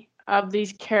many of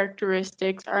these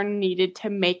characteristics are needed to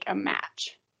make a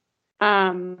match.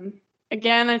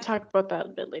 Again, I talked about that a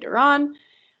bit later on.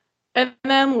 And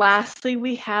then lastly,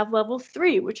 we have level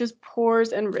 3, which is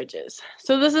pores and ridges.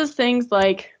 So this is things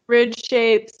like ridge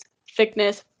shapes,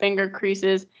 thickness, finger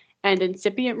creases, and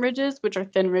incipient ridges, which are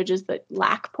thin ridges that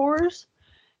lack pores.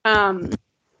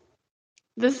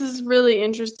 This is really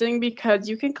interesting because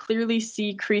you can clearly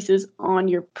see creases on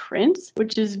your prints,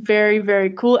 which is very, very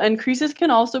cool. And creases can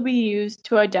also be used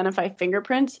to identify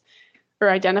fingerprints or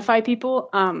identify people,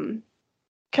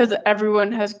 because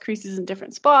everyone has creases in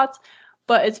different spots,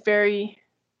 but it's very,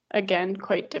 again,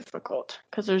 quite difficult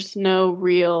because there's no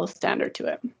real standard to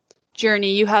it.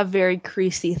 Journey, you have very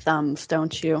creasy thumbs,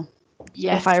 don't you?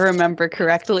 Yes. If I remember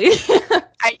correctly.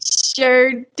 I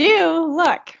sure do.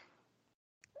 Look.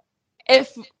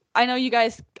 If I know you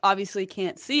guys obviously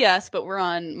can't see us, but we're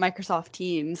on Microsoft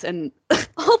Teams, and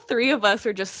all 3 of us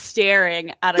are just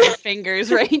staring at our fingers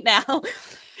right now,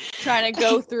 trying to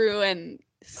go through and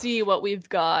see what we've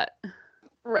got.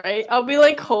 Right. I'll be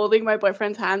like holding my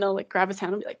boyfriend's hand. I'll like grab his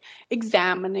hand and be like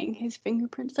examining his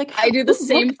fingerprints. Like I do the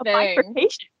same thing.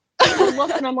 Bifurcation. I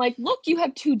look and I'm like, look, you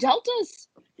have 2 deltas.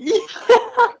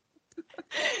 Yeah.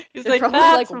 He's They're like, probably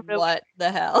that's like, really... what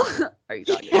the hell are you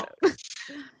talking Yeah. about?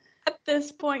 At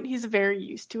this point, he's very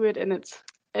used to it, and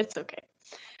it's okay.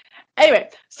 Anyway,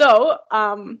 so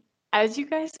as you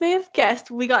guys may have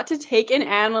guessed, we got to take and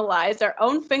analyze our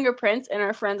own fingerprints in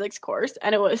our forensics course,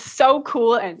 and it was so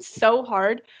cool and so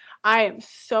hard. I am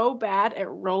so bad at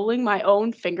rolling my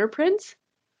own fingerprints,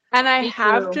 and I Me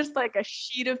have too. just like a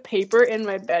sheet of paper in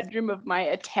my bedroom of my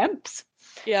attempts.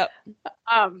 Yep.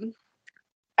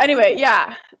 Anyway,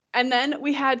 yeah. And then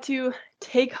we had to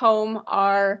take home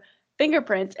our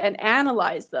fingerprints and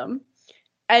analyze them.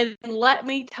 And let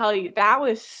me tell you, that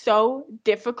was so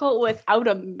difficult without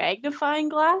a magnifying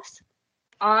glass.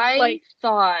 I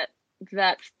thought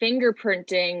that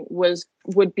fingerprinting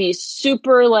would be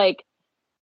super like,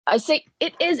 I say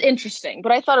it is interesting,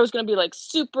 but I thought it was going to be like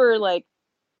super like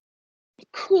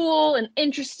cool and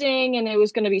interesting, and it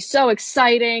was going to be so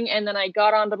exciting. And then I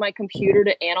got onto my computer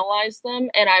to analyze them,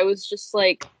 and I was just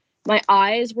like, my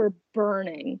eyes were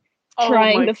burning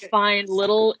trying to find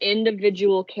little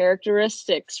individual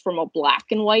characteristics from a black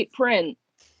and white print.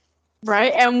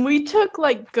 Right? And we took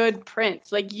like good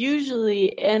prints. Like usually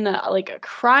in a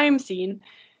crime scene,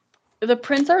 the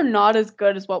prints are not as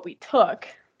good as what we took.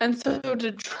 And so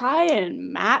to try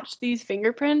and match these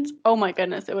fingerprints, oh my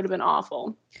goodness, it would have been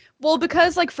awful. Well,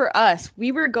 because like for us,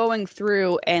 we were going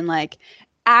through and like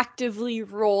actively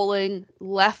rolling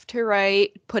left to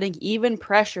right, putting even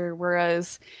pressure,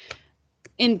 whereas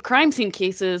in crime scene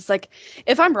cases, like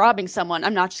if I'm robbing someone,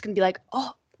 I'm not just gonna be like,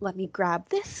 oh, let me grab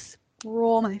this,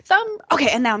 roll my thumb, okay,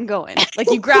 and now I'm going.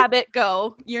 Like you grab it,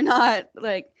 go. You're not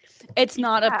like, it's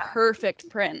not a perfect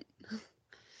print.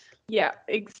 Yeah,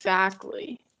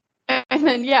 exactly. And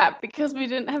then, yeah, because we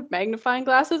didn't have magnifying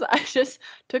glasses, I just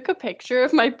took a picture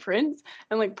of my prints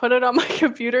and like put it on my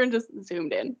computer and just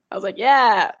zoomed in. I was like,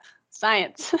 yeah,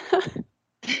 science.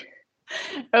 It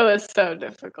was so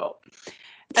difficult.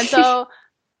 And so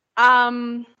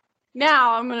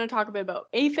now I'm going to talk a bit about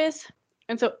AFIS.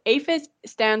 And so AFIS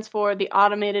stands for the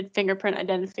Automated Fingerprint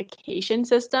Identification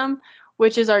System,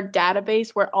 which is our database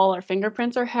where all our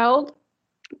fingerprints are held.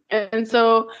 And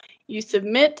so you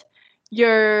submit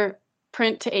your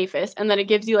print to AFIS, and then it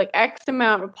gives you like X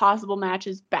amount of possible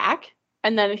matches back.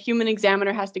 And then a human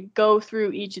examiner has to go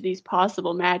through each of these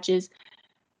possible matches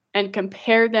and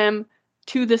compare them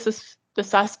to the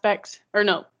suspects, or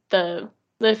no, the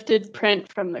lifted print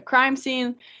from the crime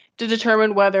scene to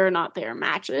determine whether or not they are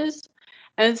matches.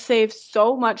 And it saves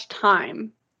so much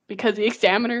time because the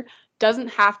examiner doesn't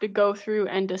have to go through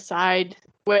and decide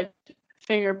which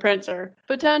fingerprints are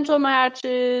potential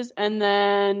matches and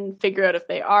then figure out if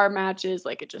they are matches.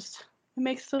 Like it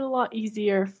makes it a lot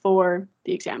easier for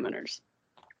the examiners,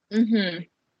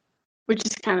 which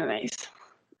is kind of nice.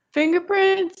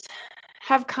 Fingerprints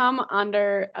have come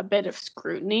under a bit of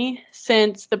scrutiny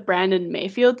since the Brandon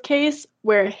Mayfield case,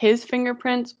 where his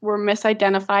fingerprints were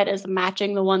misidentified as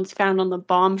matching the ones found on the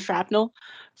bomb shrapnel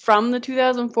from the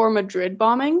 2004 Madrid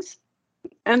bombings.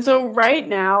 And so right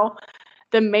now,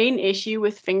 the main issue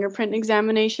with fingerprint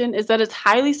examination is that it's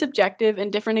highly subjective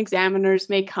and different examiners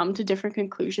may come to different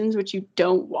conclusions, which you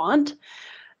don't want,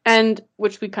 and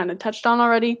which we kind of touched on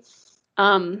already.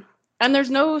 And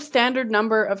there's no standard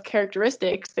number of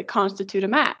characteristics that constitute a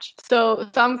match. So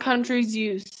some countries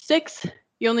use 6.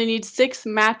 You only need 6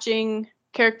 matching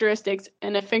characteristics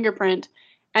in a fingerprint,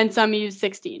 and some use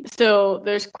 16. So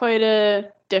there's quite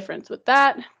a difference with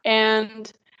that.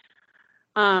 And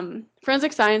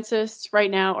forensic scientists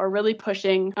right now are really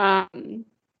pushing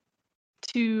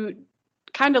to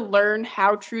kind of learn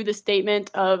how true the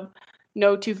statement of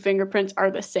no two fingerprints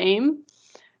are the same.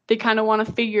 They kind of want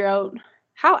to figure out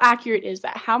how accurate is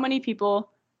that? How many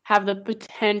people have the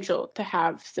potential to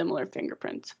have similar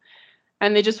fingerprints?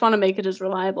 And they just want to make it as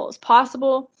reliable as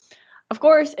possible. Of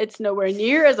course, it's nowhere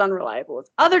near as unreliable as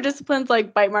other disciplines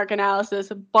like bite mark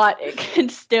analysis, but it can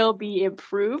still be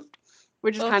improved,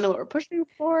 which is kind of what we're pushing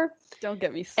for. Don't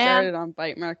get me started on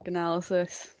bite mark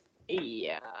analysis.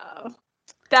 Yeah.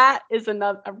 That is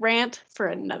a rant for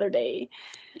another day.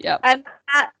 Yep. And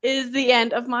that is the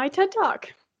end of my TED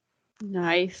Talk.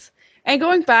 Nice. And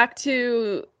going back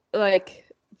to like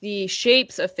the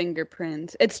shapes of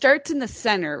fingerprints, it starts in the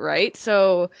center, right?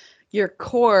 So your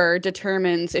core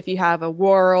determines if you have a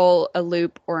whorl, a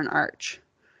loop, or an arch.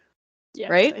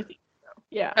 Yes, right? I think so.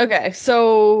 Yeah. Okay,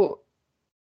 so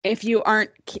if you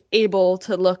aren't able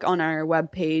to look on our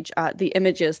webpage at the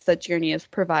images that Journey has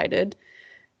provided,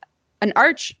 an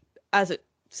arch, as it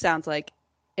sounds like,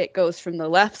 it goes from the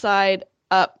left side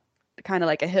up, kind of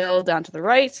like a hill, down to the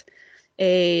right.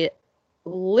 A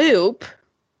loop,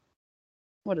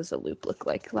 what does a loop look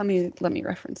like? Let me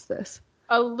reference this.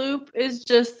 A loop is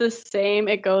just the same.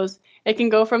 It can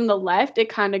go from the left, it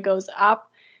kind of goes up,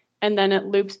 and then it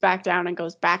loops back down and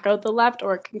goes back out the left,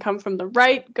 or it can come from the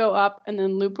right, go up, and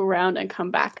then loop around and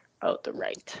come back out the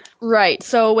right. Right.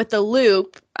 So with the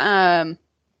loop,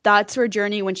 that's her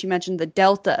journey when she mentioned the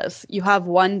deltas. You have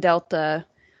one delta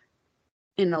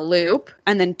in a loop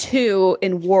and then two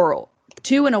in a whirl.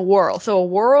 So a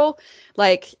whirl,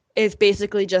 like, is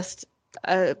basically just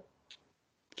a...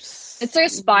 It's like a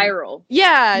spiral.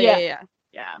 Yeah.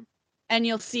 Yeah. And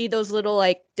you'll see those little,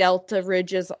 like, delta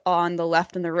ridges on the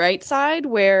left and the right side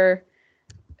where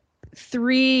it's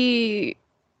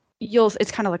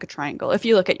kind of like a triangle. If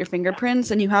you look at your fingerprints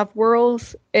and you have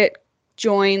whirls, it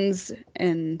joins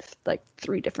in like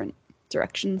 3 different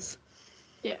directions.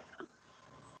 Yeah.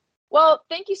 Well,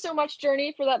 thank you so much,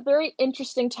 Journey, for that very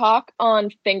interesting talk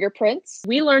on fingerprints.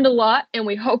 We learned a lot, and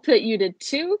we hope that you did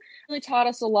too. It really taught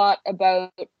us a lot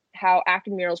about how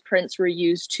Akinmurele's prints were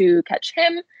used to catch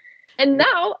him. And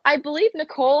now I believe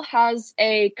Nicole has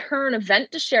a current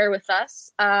event to share with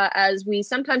us, as we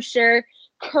sometimes share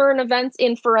current events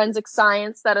in forensic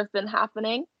science that have been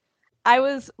happening. I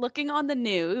was looking on the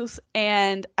news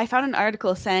and I found an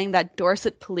article saying that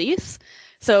Dorset police,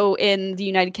 so in the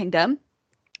United Kingdom,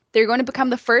 they're going to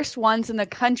become the first ones in the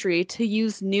country to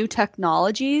use new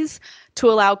technologies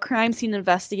to allow crime scene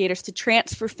investigators to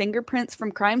transfer fingerprints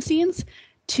from crime scenes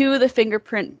to the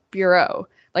Fingerprint Bureau,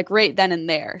 like right then and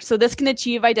there. So this can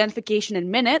achieve identification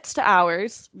in minutes to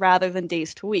hours rather than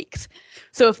days to weeks.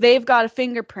 So if they've got a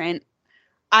fingerprint,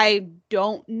 I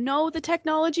don't know the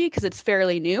technology because it's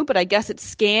fairly new, but I guess it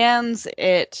scans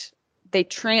it. They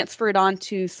transfer it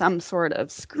onto some sort of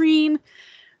screen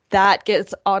that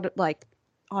gets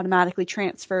automatically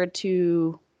transferred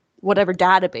to whatever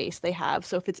database they have.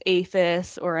 So if it's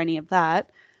APHIS or any of that,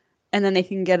 and then they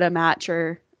can get a match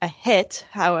or a hit,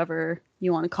 however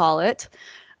you want to call it,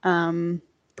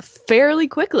 fairly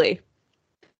quickly.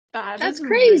 That's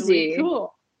crazy. Really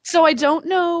cool. So I don't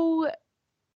know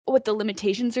what the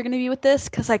limitations are going to be with this,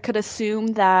 because I could assume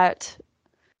that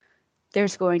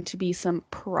there's going to be some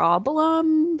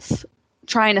problems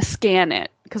trying to scan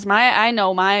it, because I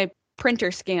know my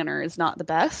printer scanner is not the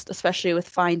best, especially with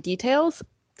fine details.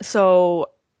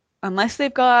 So unless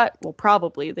they've got, well,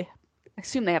 probably I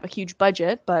assume they have a huge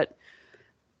budget, but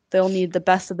they'll need the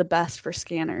best of the best for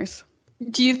scanners.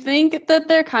 Do you think that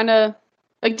they're kind of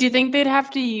like, do you think they'd have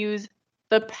to use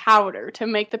the powder to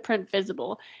make the print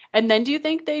visible? And then do you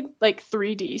think they'd like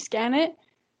 3D scan it,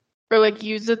 or like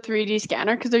use a 3D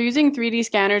scanner? Because they're using 3D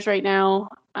scanners right now.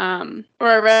 Or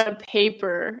I read a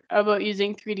paper about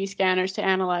using 3D scanners to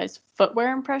analyze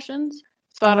footwear impressions.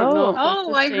 So I don't know if that's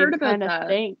the I same heard about kind that. of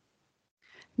thing.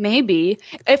 Maybe.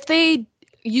 If they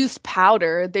used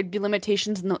powder, there'd be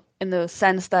limitations in the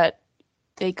sense that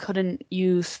they couldn't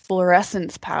use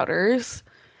fluorescence powders.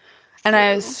 And I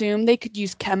assume they could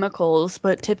use chemicals,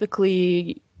 but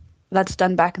typically that's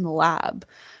done back in the lab.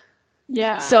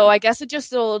 Yeah. So I guess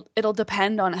it'll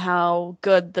depend on how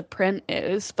good the print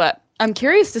is, but I'm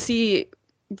curious to see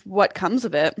what comes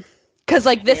of it. Because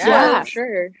like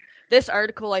this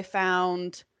article I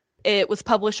found, it was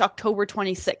published October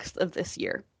 26th of this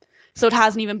year. So it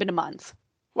hasn't even been a month.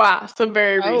 Wow, so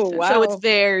very recent. Wow. So it's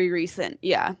very recent,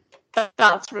 yeah.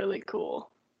 That's really cool.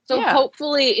 So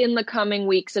hopefully in the coming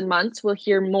weeks and months, we'll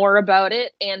hear more about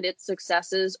it and its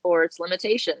successes or its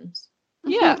limitations.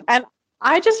 Yeah. And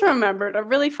I just remembered a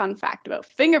really fun fact about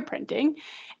fingerprinting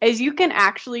is you can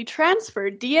actually transfer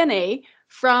DNA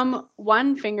from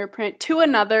one fingerprint to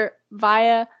another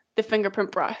via the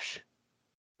fingerprint brush,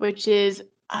 which is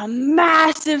a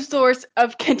massive source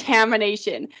of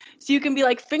contamination. So you can be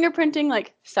like fingerprinting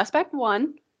like suspect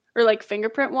 1 or like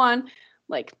fingerprint 1,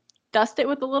 like dust it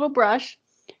with a little brush,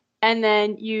 and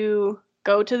then you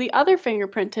go to the other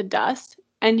fingerprint to dust,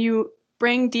 and you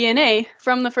bring DNA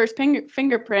from the first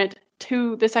fingerprint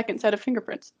to the second set of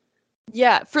fingerprints.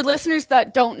 Yeah, for listeners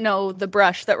that don't know the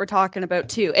brush that we're talking about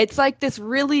too, it's like this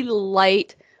really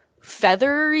light,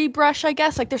 feathery brush, I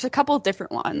guess. Like there's a couple of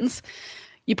different ones.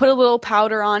 You put a little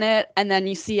powder on it, and then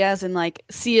you see, as in like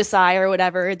CSI or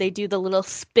whatever, they do the little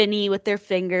spinny with their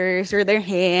fingers or their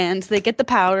hands. They get the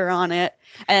powder on it,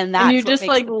 and that's you're just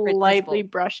like lightly visible.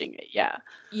 brushing it. Yeah.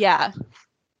 Yeah.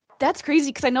 That's crazy,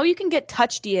 because I know you can get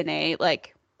touch DNA,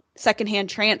 like secondhand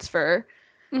transfer.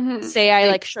 Mm-hmm. Say I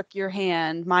like shook your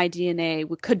hand, my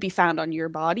DNA could be found on your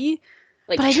body.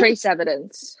 Like trace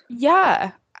evidence.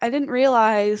 Yeah. I didn't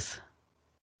realize,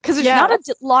 because there's not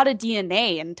a lot of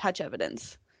DNA in touch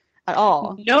evidence at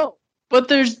all. No, but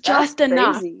there's just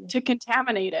enough crazy to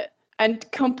contaminate it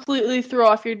and completely throw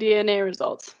off your DNA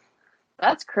results.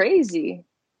 That's crazy.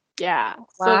 Yeah.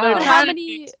 Wow.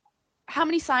 So how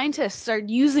many scientists are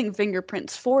using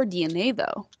fingerprints for DNA,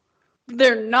 though?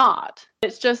 They're not.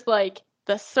 It's just like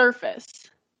the surface.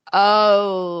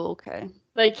 Oh, okay.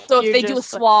 Like, So if you're they do a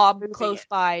just, like, swab moving close it.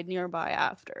 by, nearby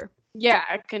after. Yeah,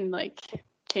 it can like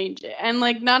change it. And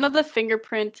like none of the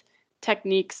fingerprint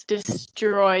techniques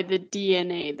destroy the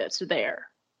DNA that's there,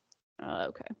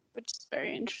 Okay. which is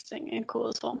very interesting and cool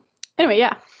as well. Anyway,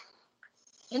 yeah.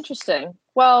 Interesting.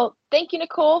 Well, thank you,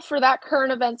 Nicole, for that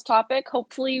current events topic.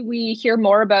 Hopefully, we hear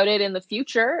more about it in the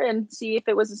future and see if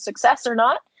it was a success or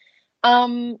not.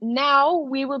 Now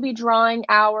we will be drawing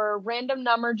our random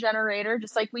number generator,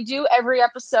 just like we do every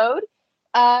episode,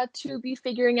 to be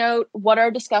figuring out what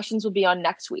our discussions will be on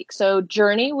next week. So,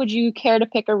 Journey, would you care to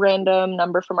pick a random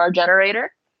number from our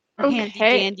generator? Handy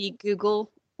dandy Google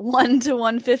 1 to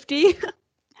 150.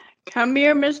 Come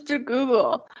here, Mr.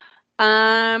 Google.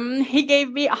 He gave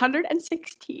me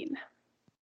 116.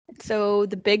 So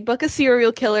The Big Book of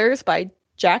Serial Killers by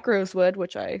Jack Rosewood,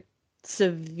 which I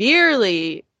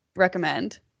severely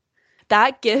recommend.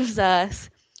 That gives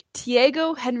us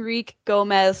Diego Henrique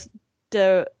Gomez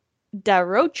de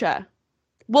Rocha.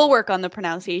 We'll work on the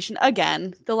pronunciation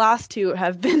again. The last two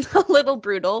have been a little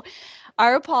brutal.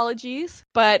 Our apologies,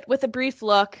 but with a brief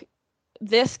look,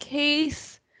 this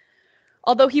case,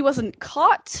 although he wasn't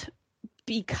caught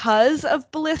because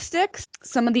of ballistics,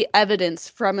 some of the evidence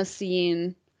from a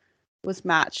scene was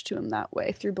matched to him that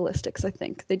way through ballistics, I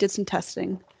think. They did some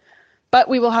testing. But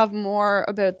we will have more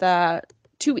about that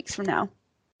 2 weeks from now.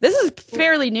 This is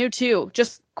fairly new, too.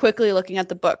 Just quickly looking at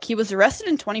the book. He was arrested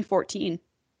in 2014.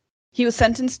 He was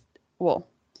sentenced, well,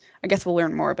 I guess we'll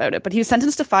learn more about it, but he was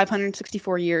sentenced to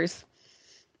 564 years.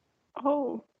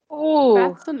 Oh,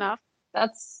 that's enough.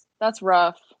 That's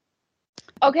rough.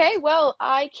 Okay, well,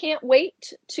 I can't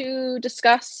wait to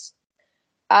discuss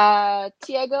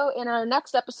Tiago in our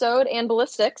next episode and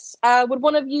ballistics. Would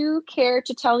one of you care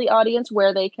to tell the audience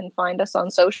where they can find us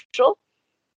on social?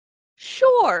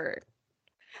 Sure.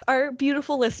 Our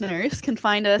beautiful listeners can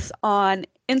find us on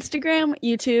Instagram,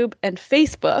 YouTube, and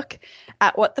Facebook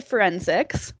at What the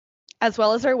Forensics, as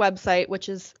well as our website, which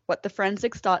is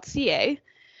whattheforensics.ca.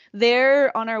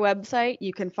 There on our website,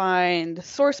 you can find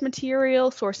source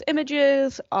material, source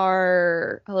images,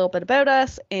 a little bit about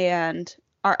us, and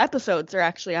our episodes are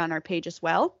actually on our page as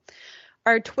well.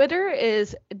 Our Twitter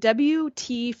is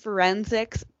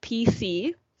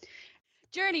WTForensicsPC.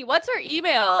 Journey, what's our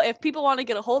email if people want to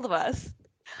get a hold of us?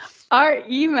 Our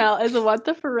email is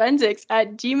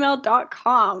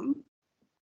whattheforensics@gmail.com.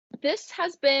 This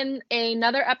has been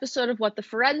another episode of What the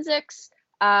Forensics.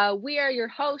 We are your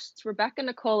hosts, Rebecca,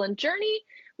 Nicole, and Journey.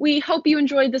 We hope you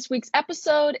enjoyed this week's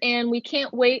episode, and we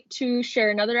can't wait to share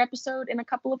another episode in a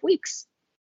couple of weeks.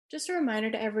 Just a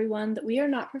reminder to everyone that we are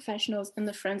not professionals in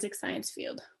the forensic science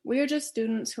field. We are just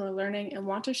students who are learning and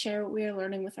want to share what we are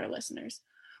learning with our listeners.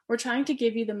 We're trying to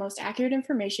give you the most accurate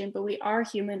information, but we are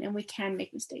human and we can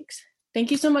make mistakes.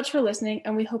 Thank you so much for listening,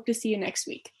 and we hope to see you next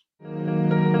week.